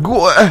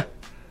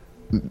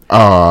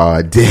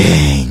 Oh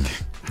dang!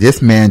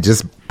 This man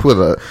just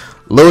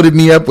loaded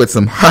me up with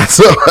some hot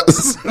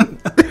sauce.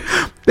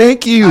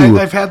 Thank you.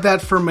 I've had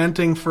that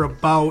fermenting for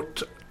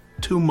about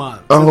 2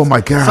 months. Oh my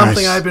gosh.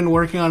 Something I've been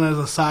working on as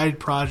a side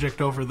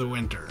project over the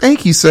winter.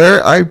 Thank you, sir.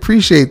 I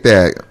appreciate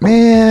that.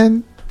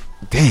 Man,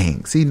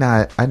 dang. See,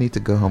 now I need to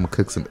go home and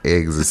cook some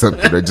eggs or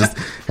something, or just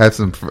have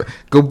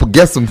go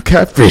get some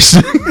catfish.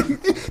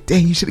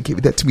 Dang, you should have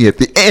given that to me at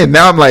the end.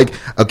 Now I'm like,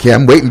 okay,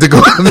 I'm waiting to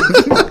go.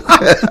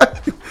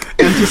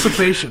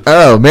 Anticipation.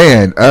 Oh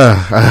man.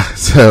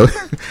 So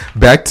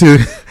back to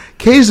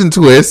Cajun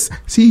Twist.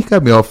 See, you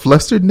got me all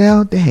flustered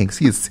now. Dang,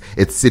 see,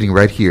 it's sitting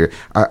right here.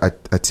 I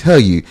tell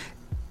you,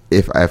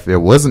 if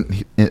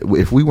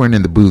we weren't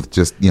in the booth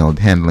just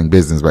handling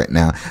business right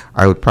now,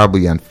 I would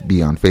probably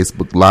be on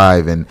Facebook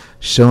Live and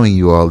showing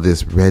you all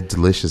this red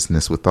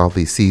deliciousness with all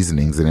these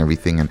seasonings and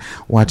everything, and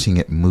watching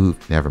it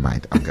move. Never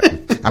mind.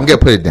 I'm gonna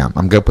put it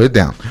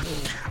down.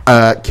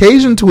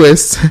 Cajun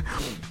Twist.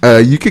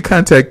 You could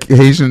contact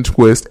Cajun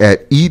Twist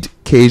at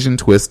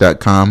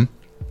eatcajuntwist.com.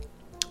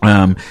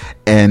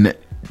 And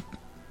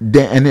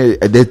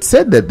it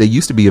said that they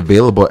used to be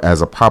available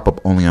as a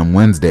pop-up only on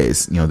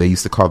Wednesdays. They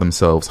used to call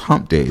themselves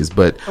hump days,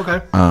 but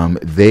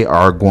they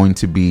are going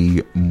to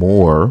be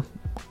more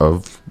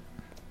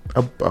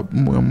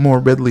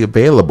readily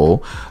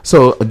available.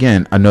 So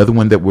again, another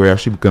one that we're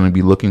actually going to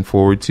be looking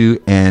forward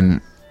to.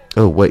 And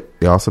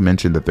they also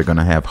mentioned that they're going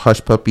to have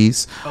hush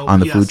puppies on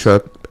the food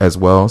truck as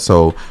well.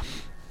 So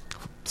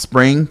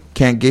spring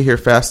can't get here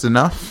fast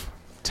enough.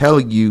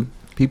 Telling you,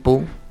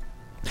 people.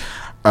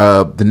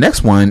 The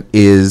next one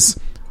is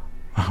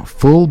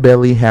Full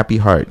Belly Happy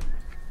Heart.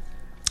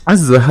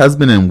 This is a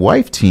husband and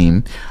wife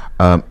team,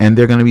 and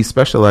they're going to be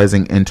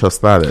specializing in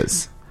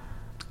tostadas.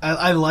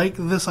 I like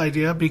this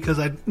idea because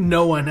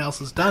no one else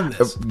has done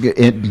this.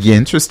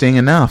 Interesting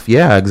enough.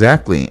 Yeah,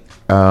 exactly.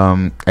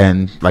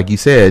 And like you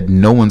said,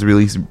 no one's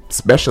really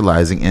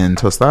specializing in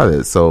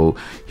tostadas. So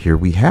here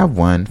we have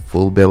one,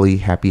 Full Belly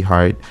Happy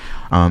Heart.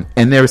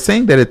 And they're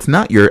saying that it's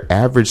not your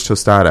average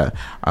tostada.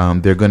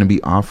 They're going to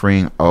be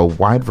offering a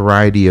wide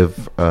variety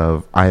of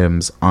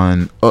items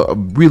on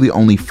really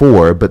only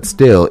 4, but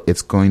still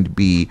it's going to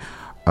be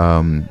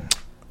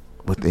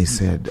what they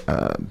said,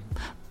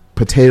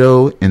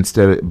 potato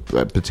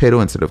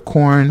instead of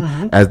corn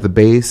as the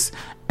base,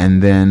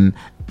 and then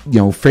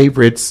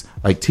favorites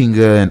like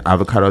tinga and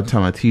avocado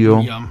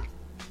tomatillo. Yum.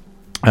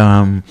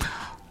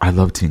 I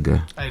love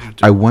tinga. I do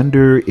too. I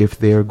wonder if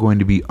they're going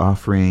to be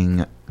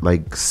offering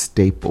like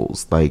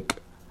staples like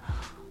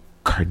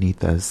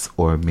carnitas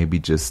or maybe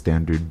just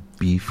standard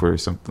beef or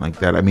something like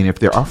that. I mean, if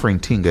they're offering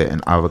tinga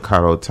and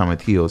avocado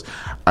tomatillos,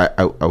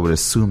 I would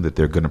assume that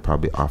they're going to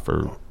probably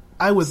offer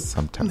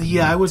some type of meat.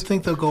 I would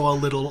think they'll go a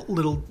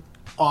little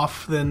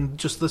off than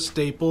just the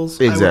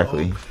staples.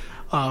 Exactly.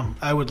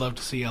 I would love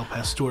to see El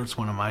Pastor. It's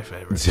one of my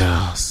favorites.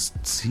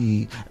 Just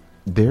see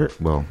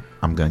well,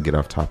 I'm going to get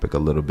off topic a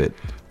little bit.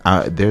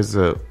 There's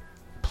a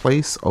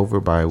place over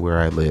by where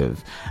I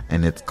live,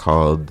 and it's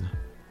called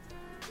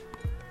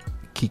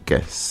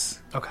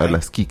Quiques. Okay.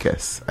 Las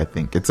Quiques, I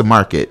think. It's a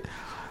market.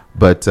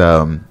 But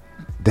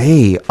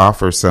they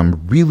offer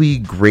some really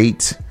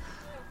great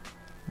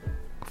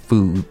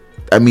food.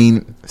 I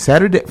mean,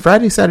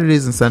 Friday,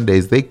 Saturdays, and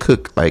Sundays, they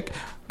cook like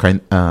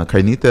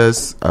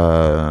carnitas,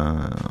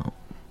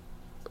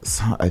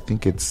 I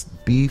think it's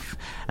beef,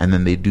 and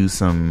then they do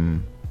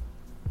some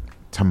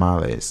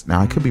tamales.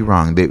 Now I could be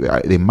wrong.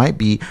 They might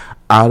be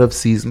out of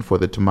season for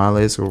the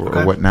tamales or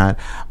whatnot,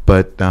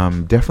 but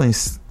definitely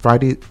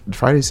Friday,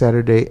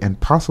 Saturday, and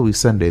possibly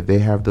Sunday they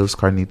have those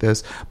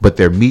carnitas. But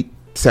their meat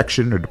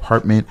section or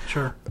department,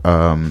 sure,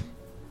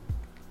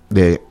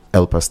 the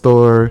El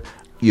Pastor,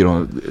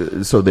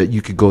 so that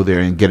you could go there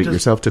and get it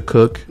yourself to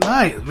cook.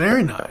 Nice,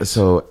 very nice.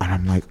 So, and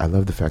I'm like, I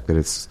love the fact that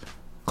it's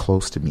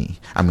close to me.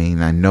 I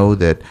mean, I know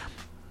that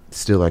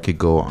still I could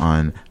go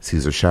on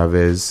Cesar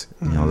Chavez,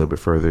 a little bit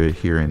further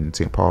here in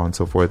St. Paul and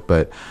so forth,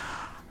 but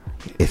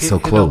it's so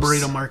close.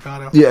 Burrito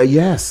Mercado. Yeah,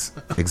 yes,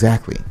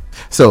 exactly.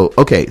 So,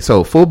 okay,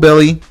 so Full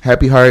Belly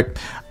Happy Heart,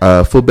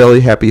 Full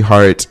Belly Happy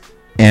Heart,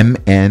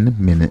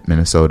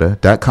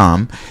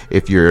 mnminnesota.com.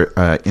 If you're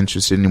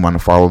interested and you want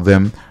to follow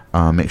them,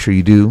 make sure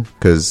you do,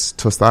 because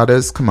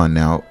tostadas, come on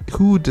now,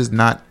 who does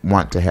not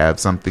want to have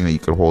something that you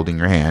could hold in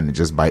your hand and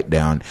just bite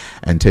down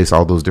and taste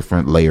all those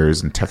different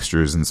layers and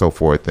textures and so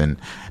forth and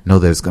know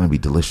that it's going to be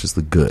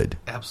deliciously good?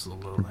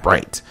 Absolutely.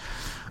 Right.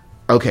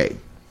 Okay,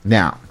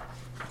 now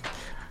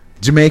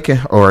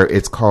Jamaica, or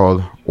it's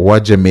called Wa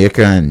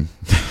Jamaican.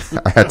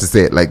 I had to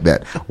say it like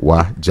that.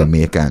 Wa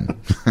Jamaican.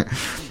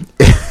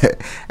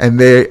 And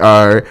they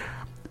are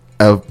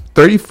a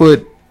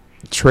 30-foot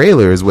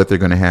trailer is what they're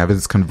going to have.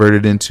 It's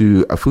converted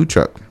into a food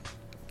truck.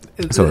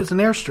 It's an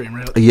Airstream,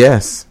 really.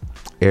 Yes.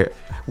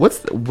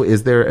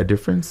 Is there a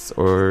difference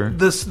or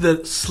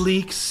the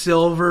sleek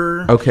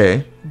silver?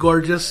 Okay.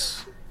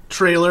 Gorgeous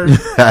trailer.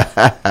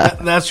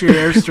 That's your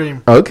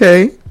Airstream.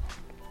 Okay.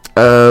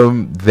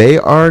 They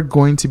are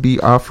going to be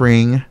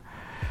offering.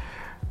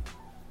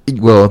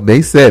 Well,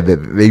 they said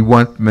that they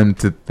want them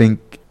to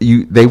think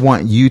you. They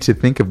want you to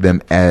think of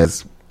them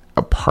as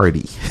a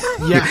party,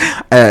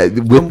 yeah,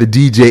 with the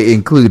DJ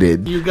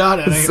included. You got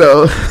it.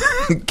 So,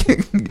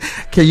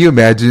 can you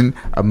imagine?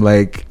 I'm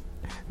like,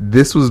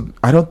 this was.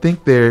 I don't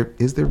think there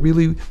is there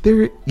really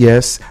there.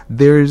 Yes,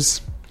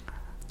 there's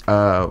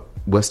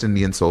West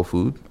Indian soul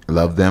food. I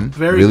love them.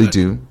 Really good.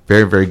 Do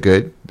very, very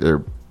good.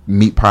 Their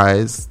meat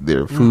pies,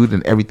 their food,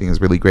 and everything is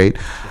really great.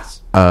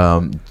 Yes.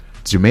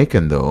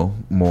 Jamaican though,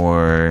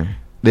 more.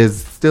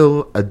 There's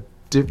still a.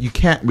 You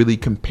can't really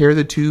compare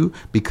the two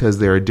because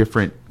there are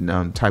different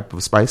type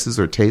of spices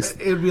or tastes.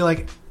 It would be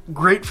like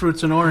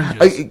grapefruits and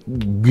oranges.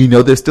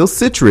 There's still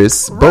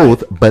citrus, right,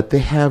 both, but they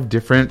have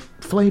different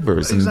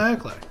flavors.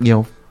 Exactly.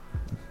 And,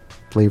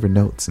 flavor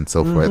notes and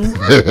so forth.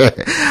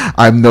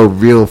 I'm no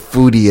real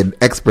foodie and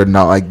expert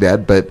not like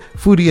that, but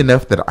foodie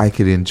enough that I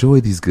could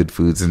enjoy these good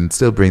foods and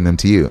still bring them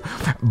to you.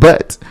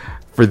 But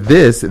for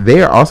this,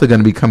 they are also going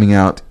to be coming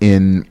out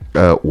in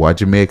Wa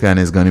Jamaica, and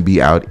is going to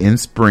be out in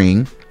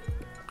spring.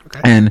 Okay.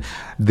 And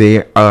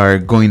they are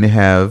going to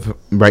have,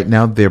 right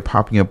now they're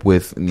popping up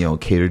with,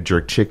 catered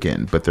jerk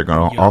chicken, but they're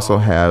going to also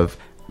have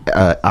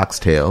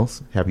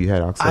oxtails. Have you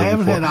had oxtails before? I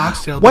haven't had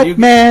oxtails. What,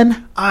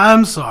 man?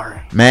 I'm sorry.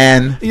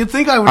 Man. You'd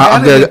think I would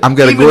have it. I'm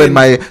going to go in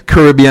my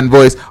Caribbean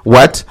voice.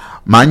 What?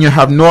 Man, you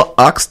have no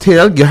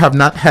oxtail? You have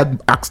not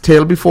had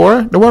oxtail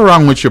before? What's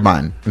wrong with you,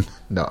 man?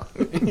 No.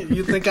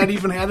 You'd think I'd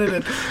even had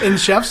it in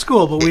chef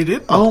school, but we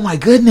didn't. Oh, my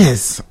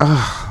goodness.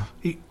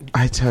 You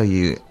I tell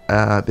you,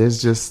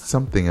 there's just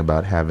something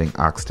about having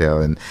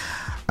oxtail and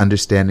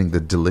understanding the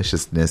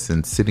deliciousness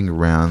and sitting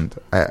around.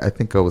 I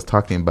think I was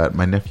talking about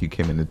my nephew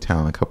came into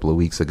town a couple of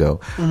weeks ago,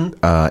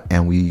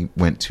 and we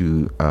went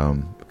to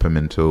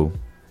Pimento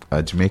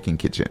Jamaican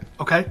Kitchen.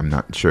 Okay. I'm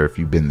not sure if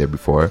you've been there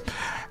before.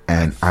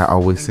 And I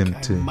always seem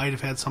to... might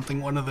have had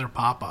one of their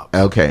pop-ups.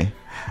 Okay.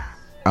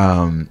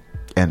 And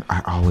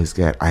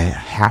I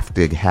have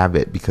to have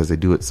it because they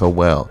do it so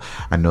well.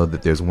 I know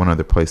that there's one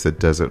other place that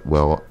does it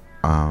well.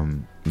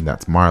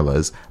 That's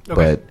Marla's. Okay.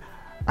 But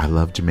I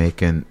love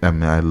Jamaican. I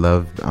mean, I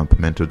love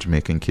Pimento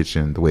Jamaican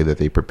Kitchen, the way that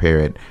they prepare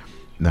it.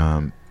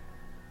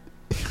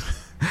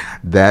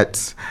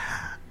 That's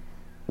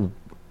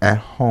at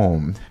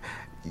home.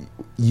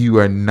 You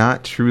are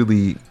not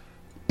truly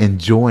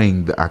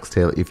enjoying the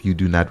oxtail if you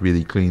do not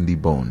really clean the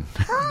bone.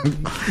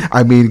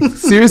 I mean,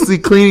 seriously,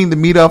 cleaning the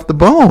meat off the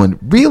bone.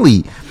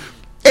 Really.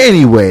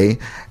 Anyway,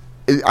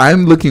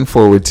 I'm looking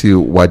forward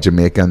to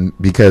Jamaican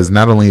because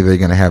not only are they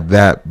going to have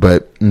that,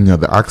 but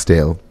the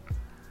oxtail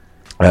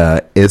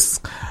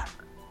is,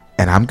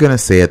 and I'm going to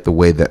say it the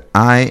way that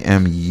I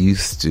am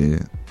used to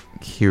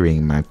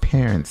hearing my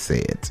parents say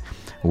it,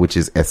 which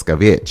is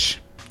escabeche.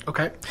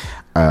 Okay.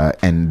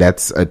 And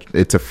it's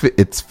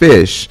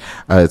fish.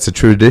 It's a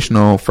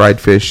traditional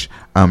fried fish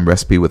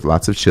recipe with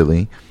lots of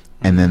chili.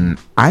 And then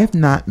I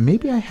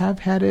have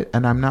had it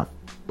and I'm not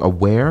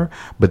aware,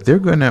 but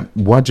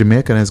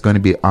Jamaican is going to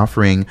be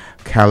offering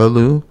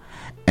callaloo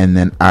and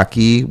then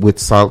aki with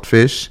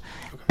saltfish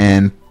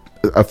and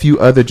a few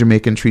other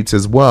Jamaican treats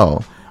as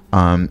well.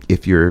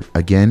 If you're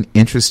again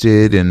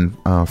interested in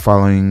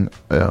following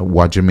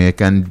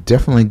Jamaican,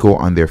 definitely go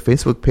on their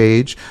Facebook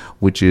page,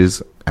 which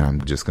is, and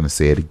I'm just going to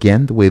say it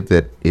again the way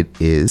that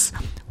it is,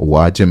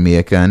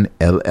 Jamaican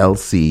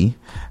LLC,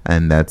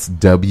 and that's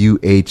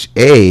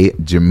WHA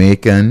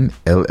Jamaican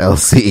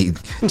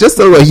LLC. Just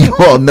so that you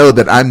all know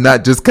that I'm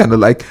not just kind of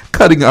like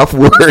cutting off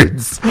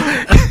words.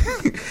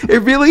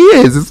 It really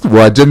is. It's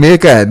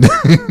Jamaican.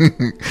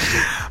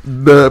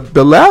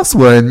 The last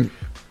one.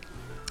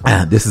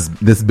 This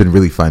has been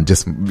really fun.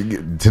 Just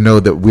to know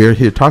that we're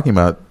here talking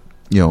about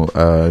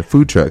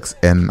food trucks,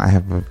 and I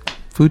have a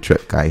food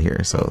truck guy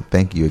here. So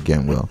thank you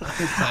again, Will.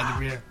 Glad to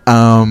be here.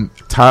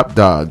 Top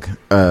Dog.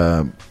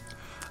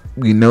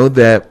 We know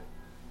that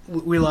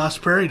we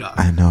lost Prairie Dog.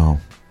 I know,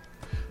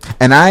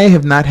 and I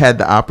have not had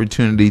the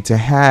opportunity to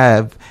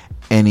have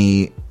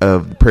any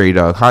of the Prairie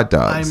Dog hot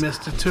dogs. I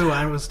missed it too.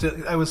 I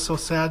was so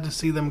sad to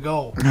see them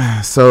go.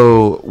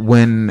 So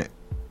when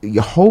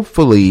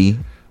hopefully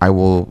I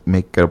will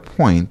make it a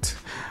point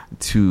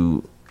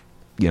to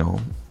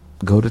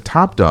go to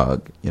Top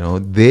Dog.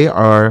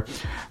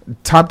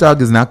 Top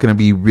Dog is not going to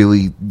be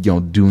really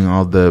doing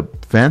all the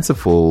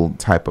fanciful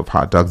type of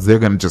hot dogs. They're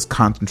going to just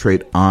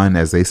concentrate on,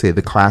 as they say,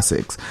 the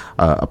classics.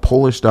 A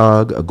Polish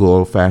dog, a good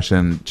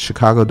old-fashioned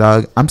Chicago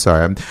dog. I'm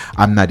sorry,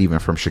 I'm not even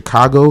from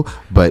Chicago,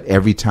 but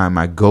every time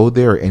I go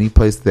there or any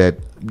place that,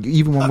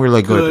 even when we're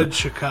like good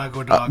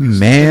Chicago dog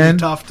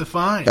is tough to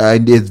find.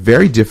 It's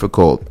very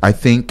difficult. I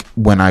think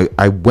when I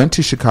went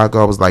to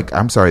Chicago, I was like,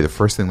 I'm sorry, the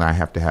first thing that I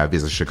have to have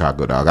is a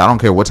Chicago dog. I don't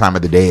care what time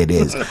of the day it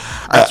is.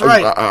 That's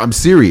right. I'm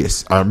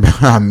serious.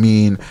 I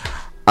mean,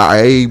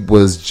 I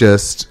was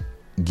just,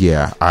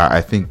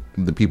 I think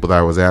the people that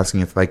I was asking,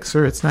 it's like,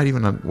 sir, it's not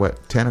even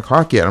 10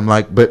 o'clock yet. I'm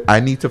like, but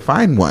I need to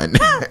find one.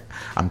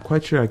 I'm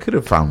quite sure I could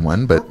have found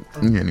one, but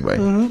anyway.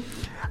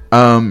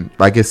 Mm-hmm.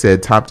 Like I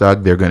said, Top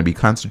Dog, they're going to be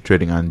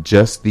concentrating on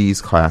just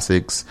these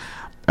classics.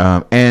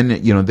 And,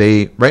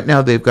 right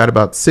now they've got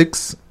about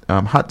 6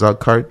 hot dog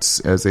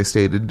carts, as they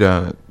stated,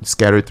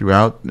 scattered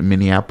throughout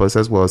Minneapolis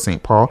as well as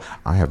St. Paul.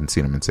 I haven't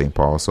seen them in St.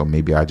 Paul, so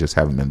maybe I just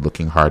haven't been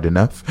looking hard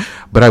enough.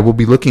 But I will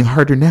be looking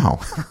harder now.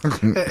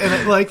 And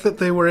I like that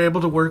they were able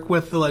to work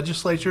with the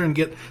legislature and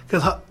get,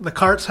 because the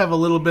carts have a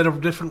little bit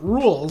of different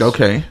rules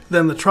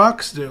than the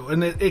trucks do.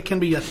 And it can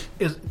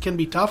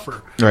be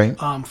tougher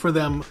for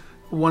them.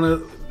 One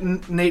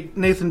of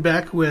Nathan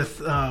Beck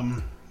with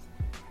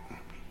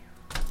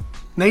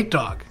Nate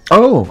Dogg.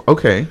 Oh,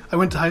 okay. I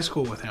went to high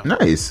school with him.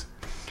 Nice.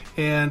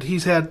 And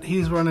he's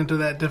run into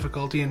that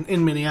difficulty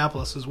in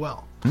Minneapolis as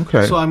well.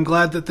 Okay. So I'm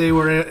glad that they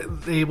were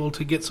able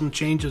to get some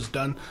changes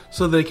done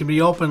so they can be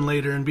open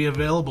later and be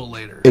available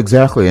later.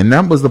 Exactly, and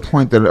that was the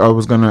point that I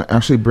was going to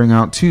actually bring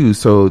out too.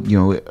 So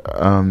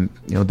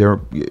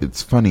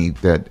it's funny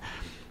that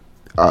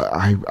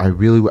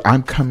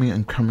I'm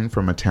coming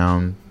from a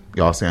town,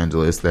 Los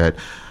Angeles, that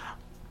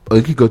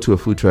you could go to a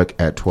food truck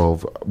at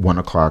 12, 1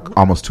 o'clock,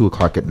 almost 2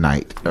 o'clock at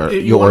night,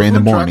 or in the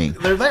morning.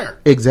 They're there.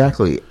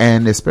 Exactly.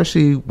 And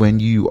especially when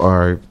you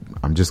are,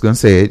 I'm just going to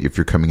say it, if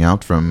you're coming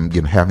out from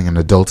having an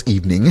adult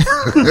evening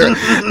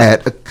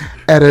at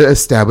an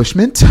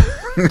establishment,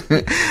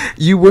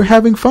 you were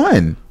having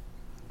fun.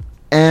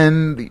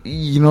 And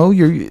you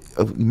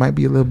might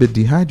be a little bit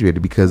dehydrated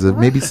because of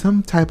maybe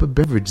some type of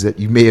beverage that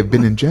you may have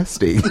been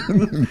ingesting.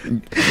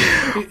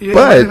 But you've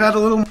had a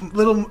little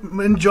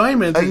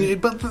enjoyment,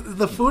 but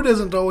the food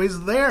isn't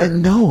always there.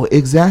 No,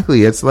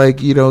 exactly. It's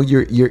like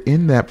you're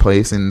in that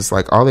place, and it's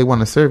like all they want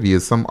to serve you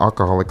is some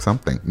alcoholic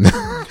something.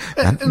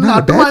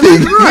 not a bad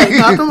thing.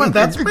 Right?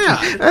 That's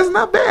bad. That's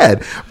not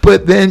bad.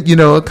 But then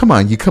come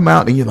on, you come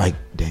out and you're like,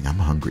 dang, I'm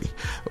hungry.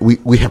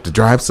 We have to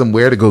drive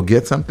somewhere to go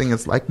get something.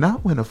 It's like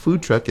not when a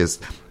food truck is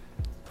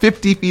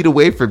 50 feet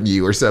away from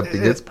you or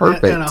something. It's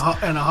perfect. And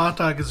a hot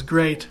dog is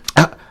great.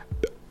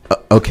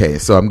 Okay,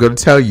 so I'm going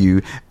to tell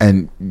you,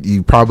 and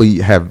you probably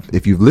have,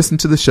 if you've listened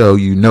to the show,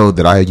 you know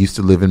that I used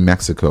to live in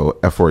Mexico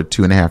for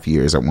 2.5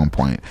 years at one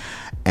point.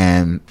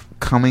 And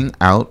coming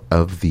out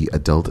of the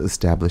adult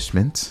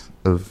establishment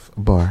of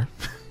a bar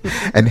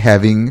and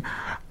having,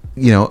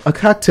 a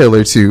cocktail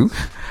or two,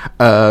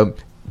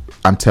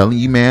 I'm telling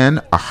you,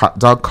 man, a hot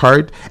dog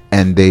cart,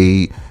 and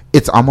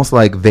it's almost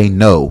like they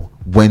know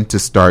when to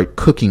start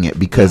cooking it,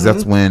 because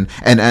that's when,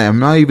 and I'm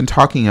not even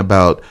talking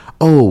about,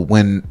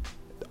 when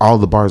all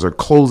the bars are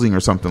closing or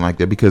something like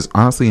that, because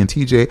honestly in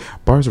TJ,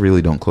 bars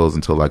really don't close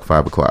until like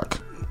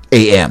 5:00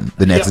 a.m.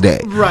 the next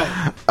day. Right.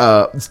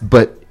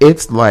 But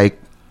it's like,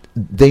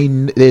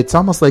 it's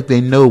almost like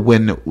they know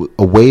when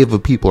a wave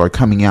of people are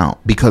coming out,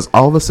 because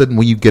all of a sudden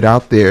when you get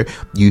out there,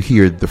 you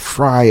hear the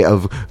fry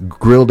of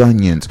grilled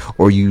onions,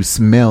 or you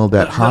smell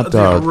that hot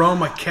dog. The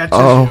aroma catches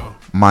you.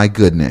 My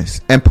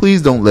goodness. And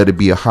please don't let it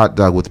be a hot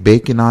dog with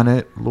bacon on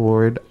it.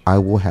 Lord, I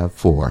will have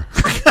 4.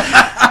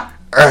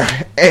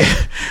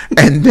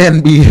 And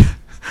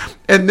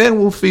then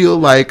we'll feel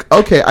like,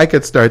 okay, we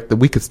could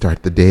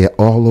start the day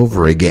all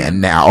over again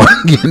now.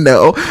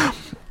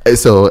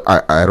 So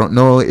I don't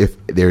know if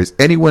there's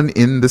anyone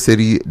in the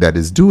city that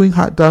is doing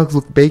hot dogs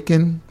with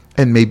bacon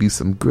and maybe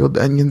some grilled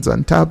onions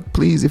on top.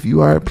 Please, if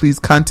you are, please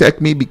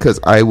contact me, because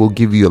I will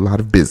give you a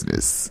lot of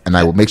business, and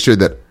I will make sure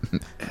that.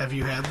 Have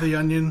you had the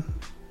onion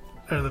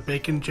or the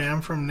bacon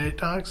jam from Nate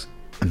Dogs?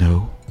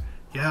 No.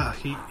 Yeah,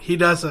 he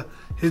does I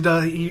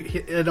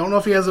don't know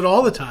if he has it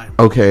all the time.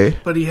 Okay.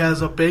 But he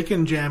has a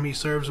bacon jam he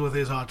serves with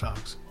his hot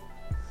dogs,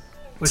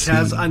 which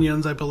has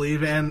onions, I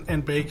believe,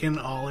 and bacon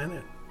all in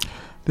it.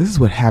 This is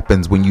what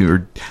happens when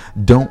you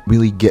don't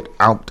really get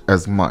out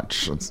as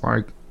much. It's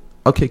like,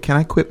 okay, can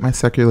I quit my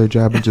secular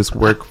job and just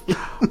work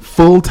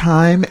full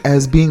time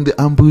as being the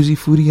bougie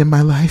foodie in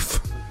my life?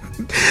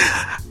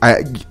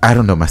 I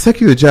don't know. My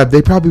secular job,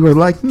 they probably were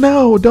like,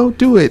 no, don't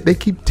do it. They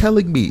keep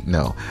telling me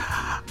no.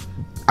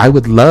 I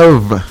would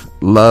love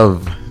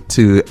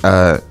to,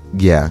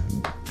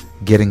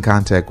 get in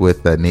contact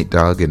with Nate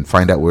Dogg and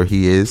find out where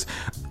he is.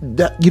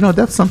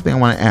 That's something I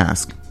want to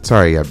ask.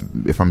 Sorry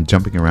if I'm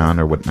jumping around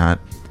or whatnot.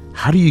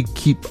 How do you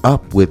keep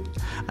up with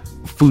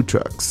food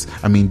trucks?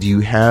 I mean,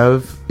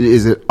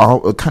 is it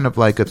all kind of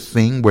like a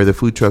thing where the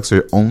food trucks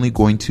are only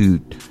going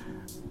to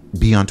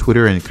be on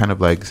Twitter and kind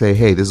of like say,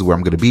 hey, this is where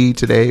I'm going to be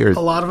today? Or a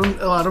lot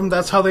of them,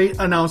 that's how they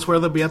announce where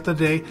they'll be at the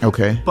day.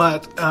 Okay.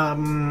 But I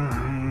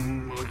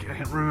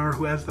can't remember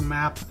who has the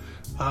map.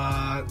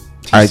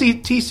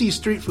 TC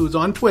Street Foods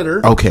on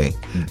Twitter. Okay.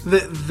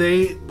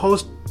 They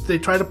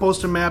try to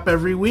post a map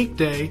every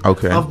weekday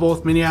of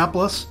both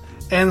Minneapolis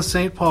and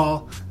St.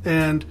 Paul,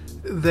 and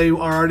they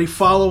are already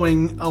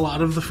following a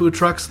lot of the food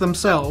trucks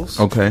themselves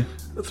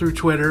through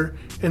Twitter,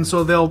 and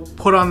so they'll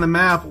put on the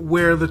map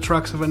where the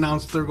trucks have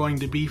announced they're going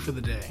to be for the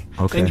day.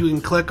 And you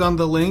can click on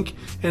the link,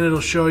 and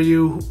it'll show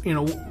you,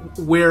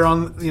 where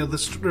on the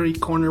street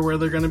corner where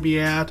they're going to be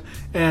at,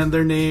 and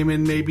their name,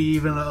 and maybe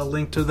even a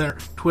link to their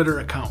Twitter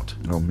account.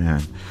 Oh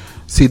man,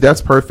 see,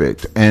 that's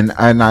perfect. And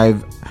I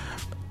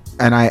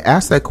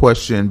asked that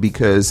question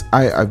because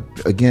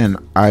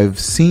I've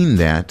seen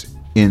that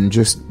in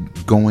just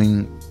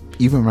going.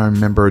 Even I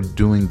remember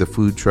doing the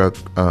food truck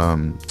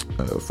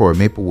for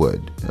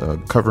Maplewood,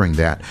 covering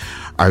that.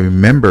 I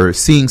remember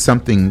seeing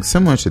something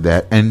similar to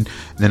that, and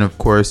then of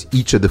course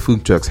each of the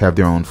food trucks have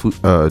their own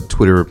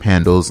Twitter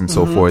handles and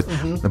so forth.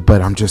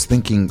 But I'm just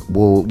thinking,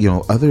 well,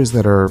 others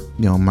that are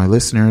my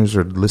listeners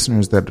or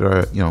listeners that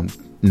are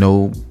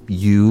know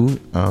you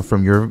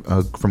from your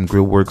from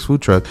Grillworks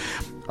Food Truck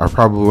are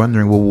probably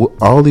wondering, well,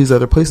 all these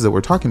other places that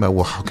we're talking about,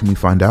 well, how can we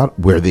find out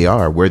where they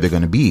are, where they're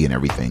going to be and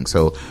everything?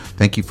 So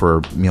thank you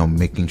for,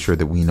 making sure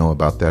that we know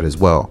about that as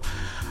well.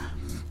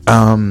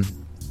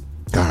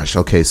 Gosh.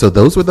 Okay. So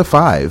those were the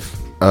 5.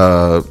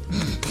 I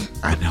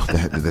know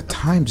that the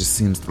time just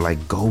seems to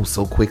go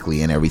so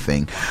quickly and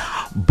everything,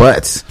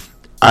 but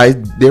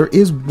there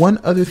is one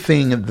other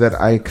thing that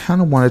I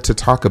kind of wanted to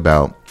talk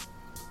about,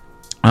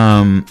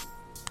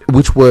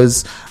 which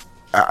was,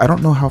 I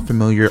don't know how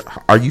familiar.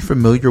 Are you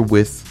familiar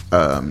with?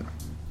 What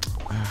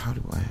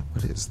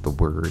is the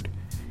word?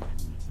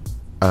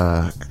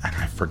 And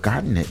I've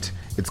forgotten it.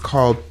 It's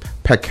called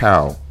Pha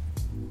Khao.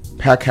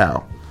 Pha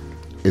Khao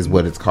is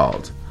what it's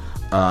called,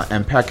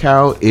 and Pha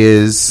Khao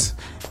is.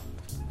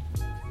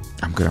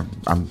 I'm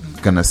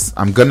gonna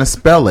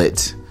spell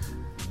it,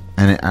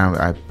 and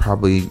I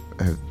probably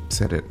have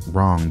said it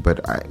wrong,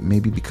 but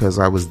maybe because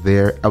I was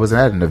there. I was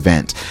at an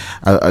event,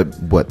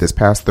 this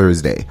past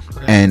Thursday,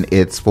 and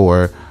it's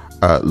for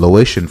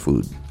Laotian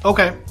food.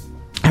 Okay.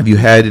 Have you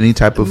had any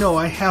type of? No,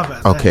 I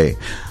haven't. Okay,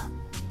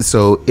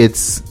 so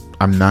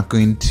I'm not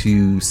going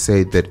to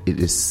say that it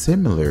is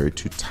similar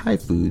to Thai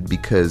food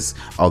because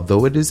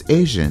although it is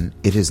Asian,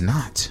 it is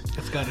not.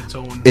 It's got its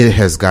own. It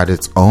has got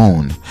its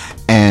own,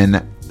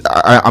 and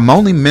I'm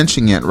only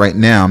mentioning it right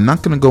now. I'm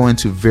not going to go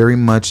into very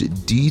much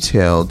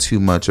detail too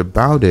much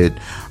about it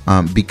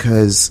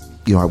because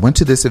I went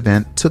to this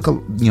event, took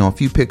a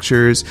few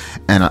pictures,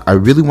 and I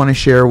really want to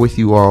share with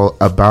you all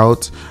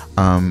about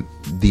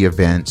the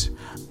event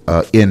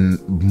in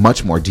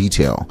much more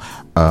detail.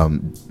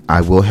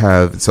 I will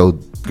have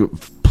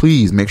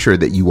please make sure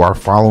that you are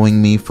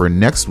following me for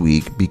next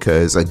week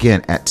because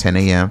again at 10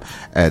 a.m.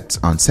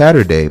 on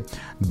Saturday,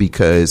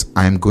 because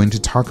I'm going to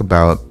talk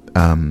about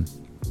and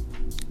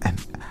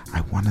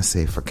I want to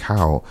say Pha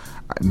Khao.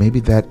 Maybe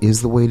that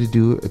is the way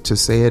to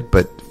say it,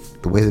 but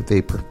the way that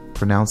they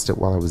pronounced it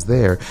while I was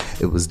there,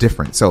 it was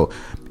different. So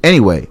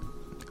anyway,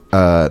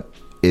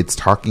 it's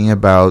talking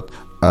about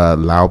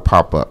Lao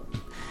Pop-Up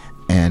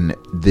and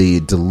the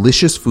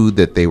delicious food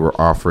that they were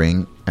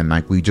offering. And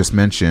like we just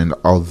mentioned,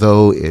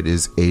 although it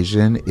is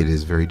Asian, it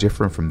is very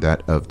different from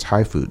that of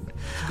Thai food.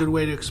 It's a good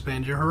way to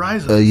expand your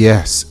horizon.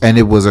 Yes, and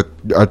it was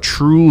a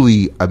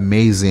truly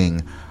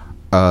amazing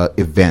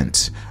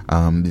event.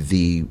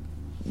 The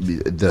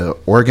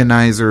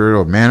organizer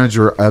or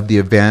manager of the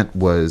event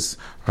was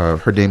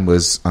her name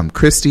was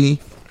Christy,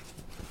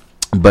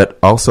 but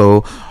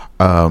also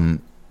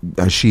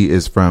she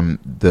is from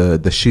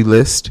the She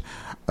List,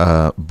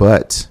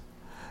 but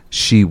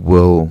she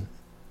will.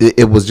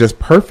 It was just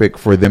perfect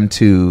for them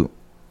to,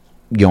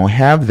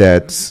 have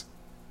that,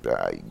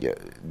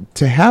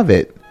 to have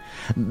it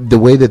the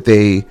way that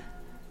they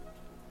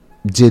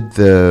did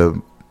the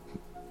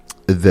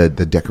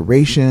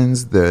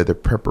decorations, the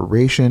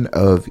preparation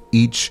of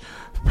each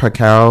Pha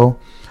Khao.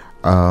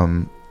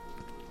 And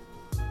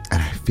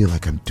I feel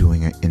like I'm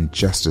doing an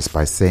injustice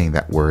by saying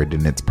that word,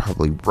 and it's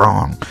probably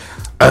wrong.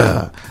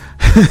 I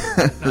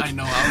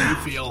know how you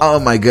feel. Oh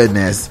my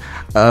goodness.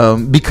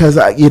 Because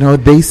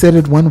they said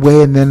it one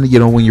way, and then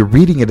when you're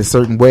reading it a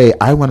certain way,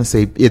 I want to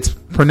say it's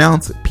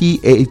pronounced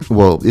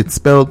it's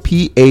spelled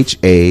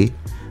PHA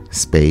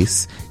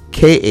space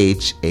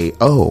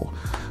KHAO.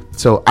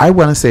 So I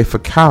want to say Pha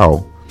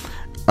Khao,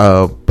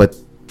 but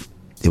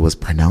it was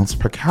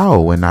pronounced Pha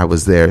Khao when I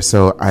was there.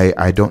 So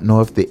I don't know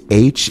if the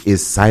H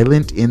is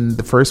silent in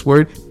the first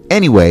word.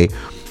 Anyway,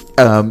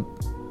 the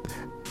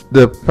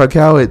Pha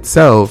Khao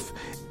itself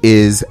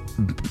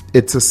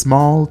it's a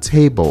small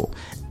table,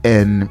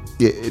 and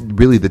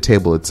really the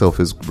table itself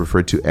is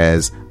referred to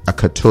as a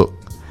katuk,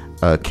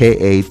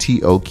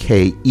 Katoke,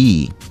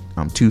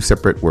 two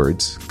separate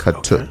words,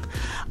 katuk.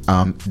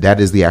 Okay. That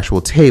is the actual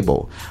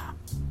table.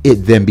 It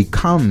then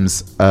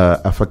becomes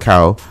a Pha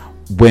Khao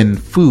when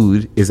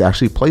food is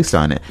actually placed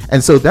on it.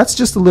 And so that's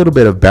just a little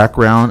bit of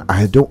background.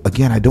 I don't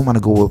want to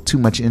go too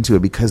much into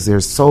it because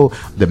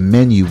the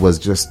menu was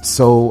just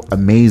so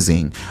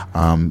amazing.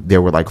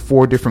 There were like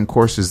 4 different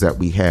courses that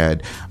we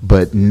had,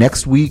 but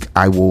next week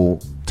I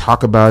will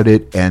talk about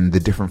it and the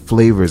different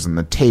flavors and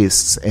the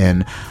tastes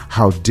and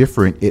how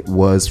different it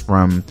was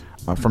from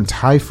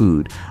Thai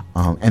food.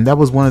 And that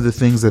was one of the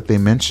things that they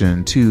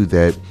mentioned too,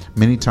 that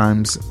many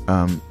times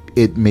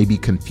it may be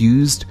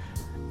confused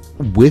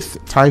with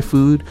Thai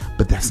food,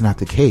 but that's not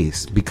the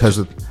case because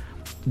of,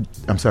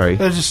 I'm sorry.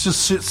 Just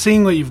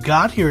seeing what you've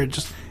got here,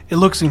 it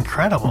looks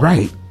incredible.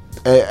 Right.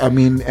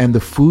 And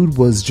the food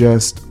was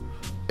just,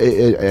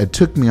 it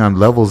took me on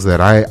levels that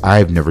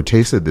I've never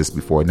tasted this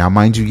before. Now,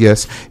 mind you,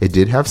 yes, it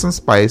did have some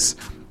spice.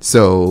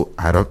 So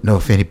I don't know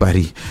if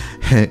anybody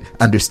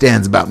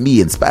understands about me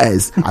and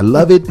spice. I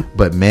love it,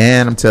 but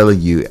man, I'm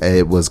telling you,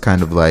 it was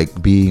kind of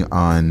like being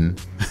on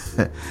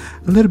a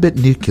little bit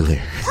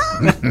nuclear.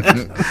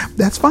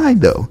 That's fine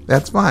though.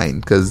 That's fine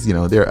because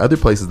there are other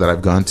places that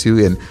I've gone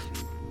to and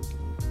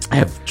I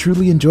have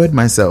truly enjoyed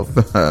myself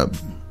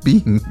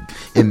being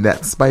in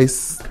that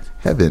spice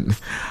heaven.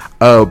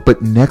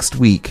 But next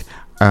week,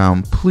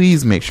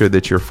 please make sure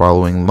that you're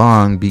following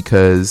along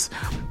because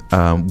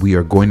we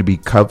are going to be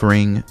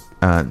covering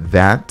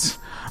that.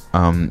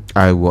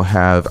 I will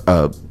have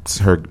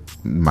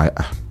my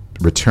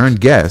return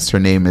guest. Her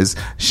name is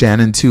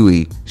Shannon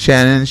Tui.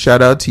 Shannon,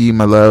 shout out to you,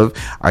 my love.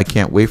 I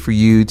can't wait for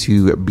you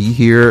to be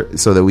here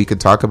so that we can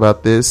talk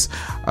about this.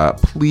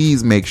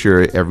 Please make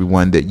sure,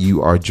 everyone, that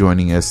you are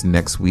joining us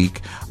next week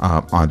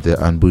on the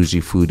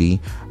Unbougie Foodie.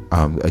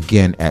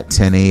 Again, at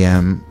 10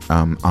 a.m.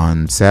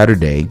 On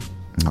Saturday.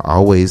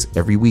 Always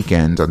every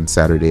weekend on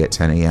Saturday at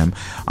 10 a.m.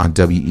 on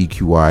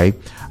WEQY.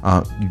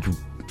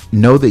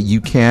 Know that you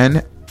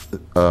can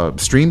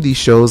stream these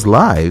shows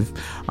live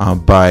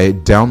by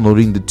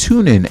downloading the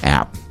TuneIn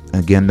app.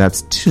 Again,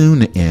 that's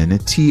TuneIn,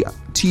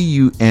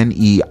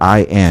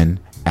 TUNEIN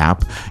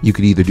app. You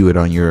could either do it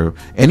on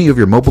any of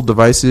your mobile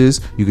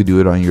devices. You could do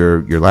it on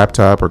your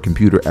laptop or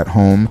computer at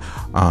home.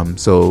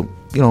 So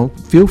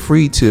feel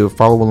free to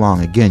follow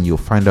along. Again, you'll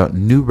find out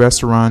new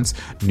restaurants,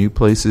 new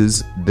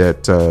places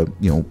that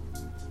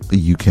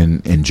you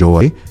can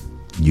enjoy,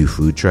 new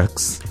food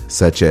trucks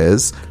such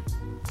as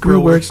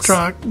Grillworks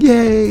truck.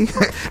 Yay!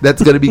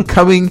 That's going to be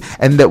coming,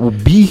 and that will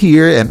be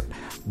here, and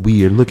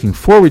we are looking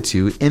forward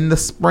to in the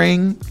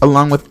spring,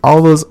 along with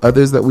all those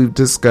others that we've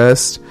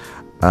discussed.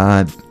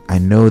 I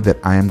know that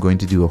I am going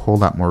to do a whole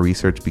lot more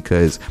research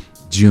because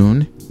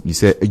June, you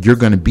said you're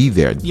going to be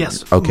there.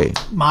 Yes. Okay.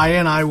 Maya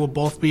and I will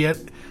both be at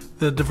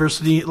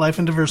the Life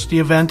and Diversity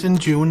event in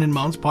June in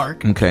Mounds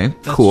Park. Okay,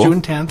 That's cool.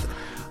 June 10th.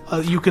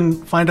 You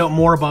can find out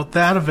more about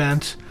that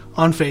event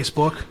on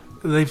Facebook.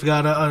 They've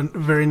got a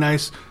very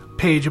nice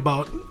page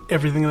about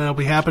everything that'll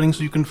be happening,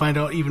 so you can find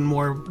out even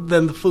more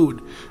than the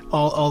food.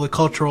 All the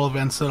cultural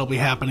events that'll be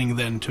happening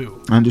then,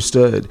 too.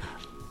 Understood.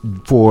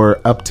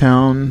 For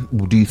Uptown,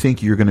 do you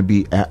think you're going to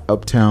be at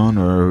Uptown,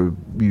 or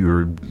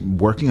you're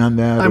working on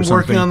that? I'm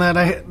working on that.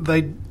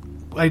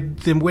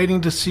 I'm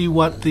waiting to see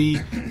what the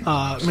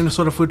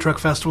Minnesota Food Truck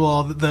Festival,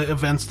 all the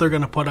events they're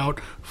going to put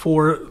out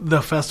for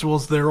the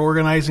festivals they're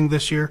organizing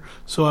this year.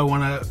 So I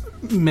want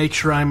to make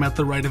sure I'm at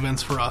the right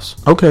events for us.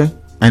 Okay.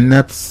 And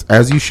that's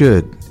as you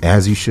should.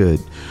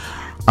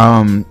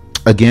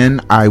 Again,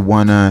 I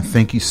want to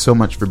thank you so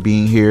much for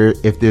being here.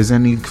 If there's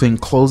anything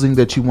closing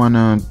that you want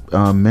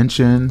to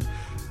mention.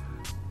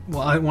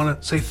 Well, I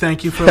want to say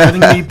thank you for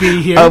letting me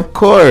be here. Of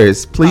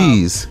course,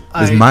 please.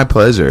 It's my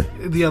pleasure.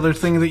 The other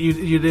thing that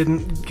you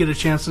didn't get a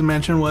chance to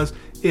mention was,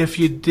 if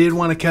you did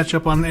want to catch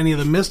up on any of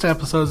the missed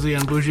episodes of the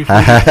Unbougie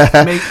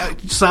Foodie,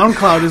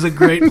 SoundCloud is a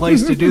great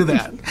place to do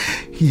that.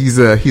 He's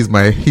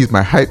my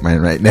hype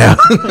man right now.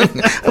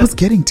 I was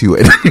getting to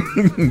it.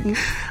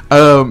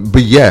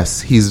 But yes,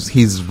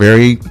 he's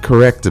very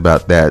correct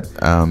about that.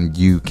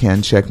 You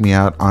can check me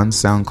out on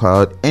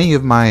SoundCloud, any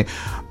of my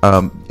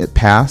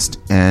past,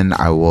 and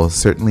I will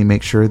certainly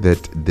make sure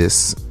that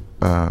this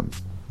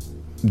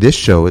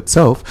show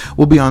itself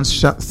will be on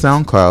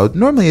SoundCloud.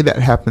 Normally that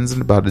happens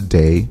in about a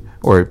day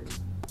or a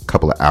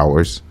couple of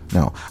hours.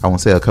 No, I won't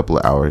say a couple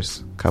of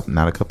hours.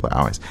 Not a couple of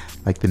hours.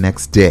 Like the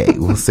next day.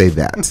 We'll say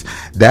that.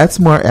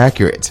 That's more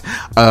accurate.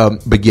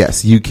 But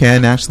yes, you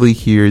can actually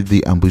hear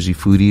the Unbougie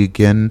Foodie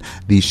again.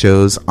 These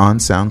shows on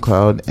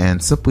SoundCloud,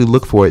 and simply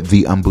look for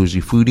the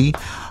Unbougie Foodie.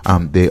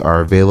 They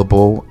are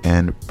available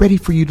and ready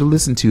for you to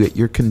listen to at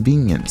your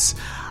convenience.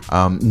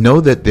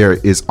 Know that there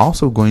is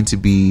also going to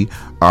be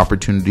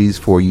opportunities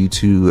for you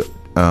to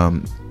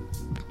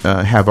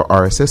have a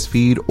RSS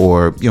feed,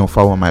 or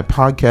follow my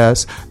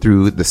podcast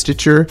through the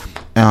Stitcher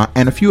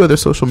and a few other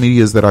social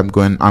medias that I'm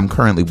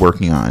currently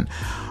working on.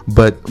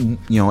 But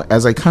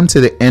as I come to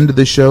the end of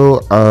the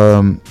show,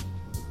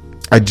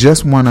 I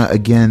just want to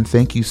again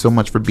thank you so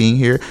much for being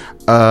here.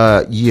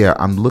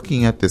 I'm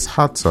looking at this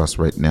hot sauce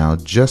right now,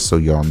 just so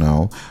y'all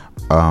know.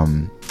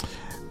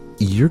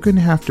 You're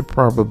gonna have to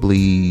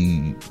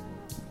probably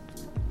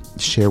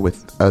share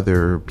with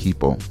other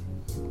people.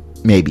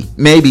 Maybe.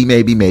 No.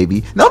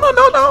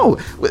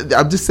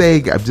 I'm just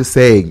saying.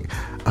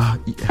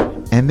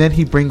 And then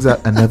he brings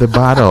out another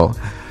bottle.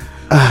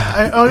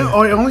 I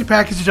only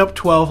packaged up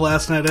 12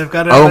 last night. I've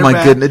got another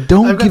my goodness!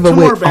 Don't give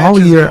away all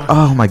your. Going.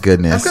 Oh my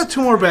goodness! I've got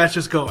 2 more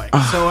batches going,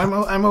 so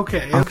I'm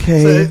okay.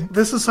 Okay. So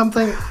this is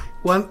something.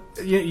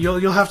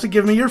 You'll have to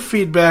give me your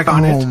feedback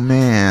on it. Oh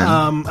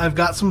man! I've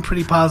got some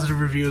pretty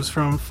positive reviews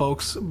from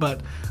folks,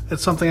 but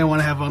it's something I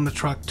want to have on the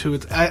truck too.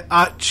 It's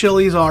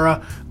Chili's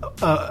Aura.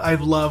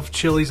 I've loved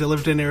Chili's. I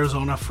lived in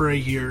Arizona for a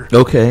year.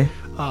 Okay.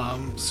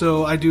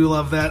 So I do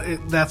love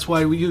that. That's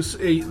why we use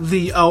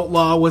the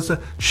Outlaw was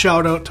a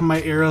shout out to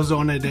my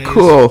Arizona days.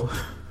 Cool.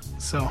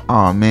 So.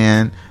 Oh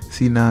man!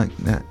 See now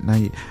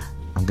you.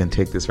 I'm going to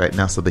take this right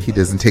now so that he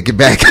doesn't take it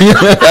back.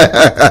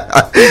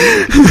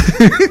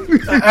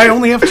 I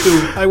only have 2.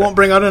 I won't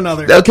bring out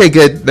another. Okay,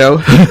 good. No.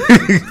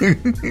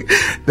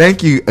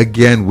 Thank you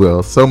again,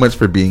 Will, so much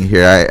for being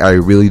here. I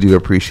really do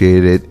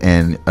appreciate it,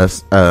 and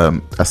us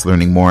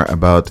learning more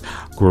about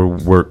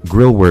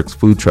Grillworks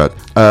Food Truck.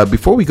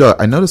 Before we go,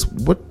 I noticed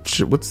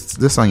what's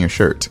this on your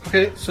shirt?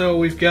 Okay, so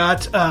we've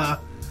got a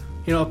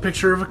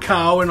picture of a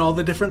cow and all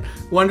the different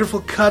wonderful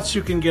cuts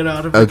you can get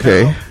out of a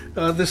cow.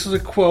 This is a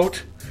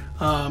quote.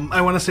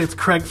 I want to say it's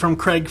from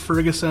Craig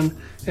Ferguson,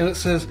 and it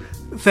says,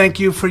 "Thank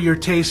you for your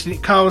tasty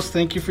cows.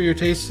 Thank you for your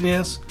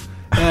tastiness."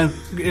 And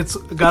it's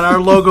got our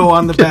logo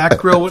on the back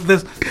grill.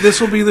 This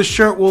will be the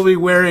shirt we'll be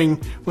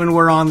wearing when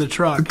we're on the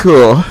truck.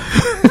 Cool.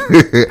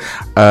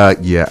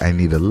 I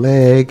need a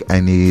leg. I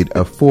need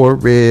a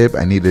forerib.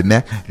 I need a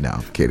neck. No,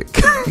 I'm kidding.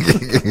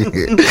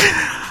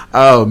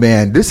 Oh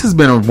man, this has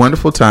been a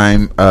wonderful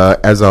time.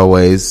 As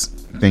always.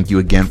 Thank you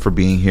again for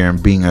being here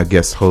and being a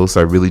guest host.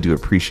 I really do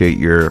appreciate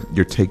your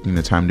taking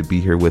the time to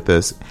be here with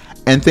us.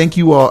 And thank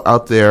you all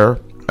out there,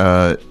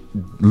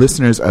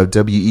 listeners of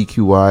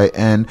WEQY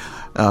and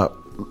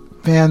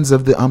fans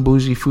of the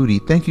Unbougie Foodie.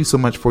 Thank you so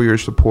much for your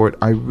support.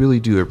 I really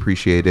do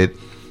appreciate it.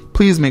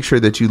 Please make sure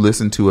that you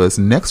listen to us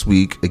next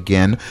week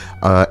again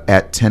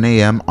at 10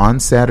 a.m. on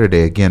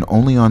Saturday. Again,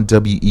 only on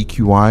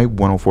WEQY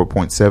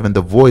 104.7,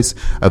 the voice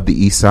of the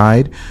East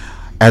Side.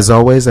 As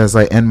always, as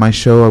I end my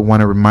show, I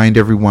want to remind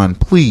everyone,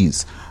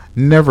 please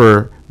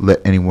never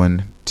let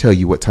anyone tell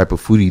you what type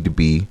of foodie to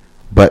be,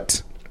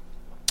 but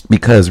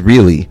because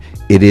really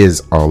it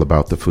is all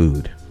about the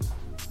food.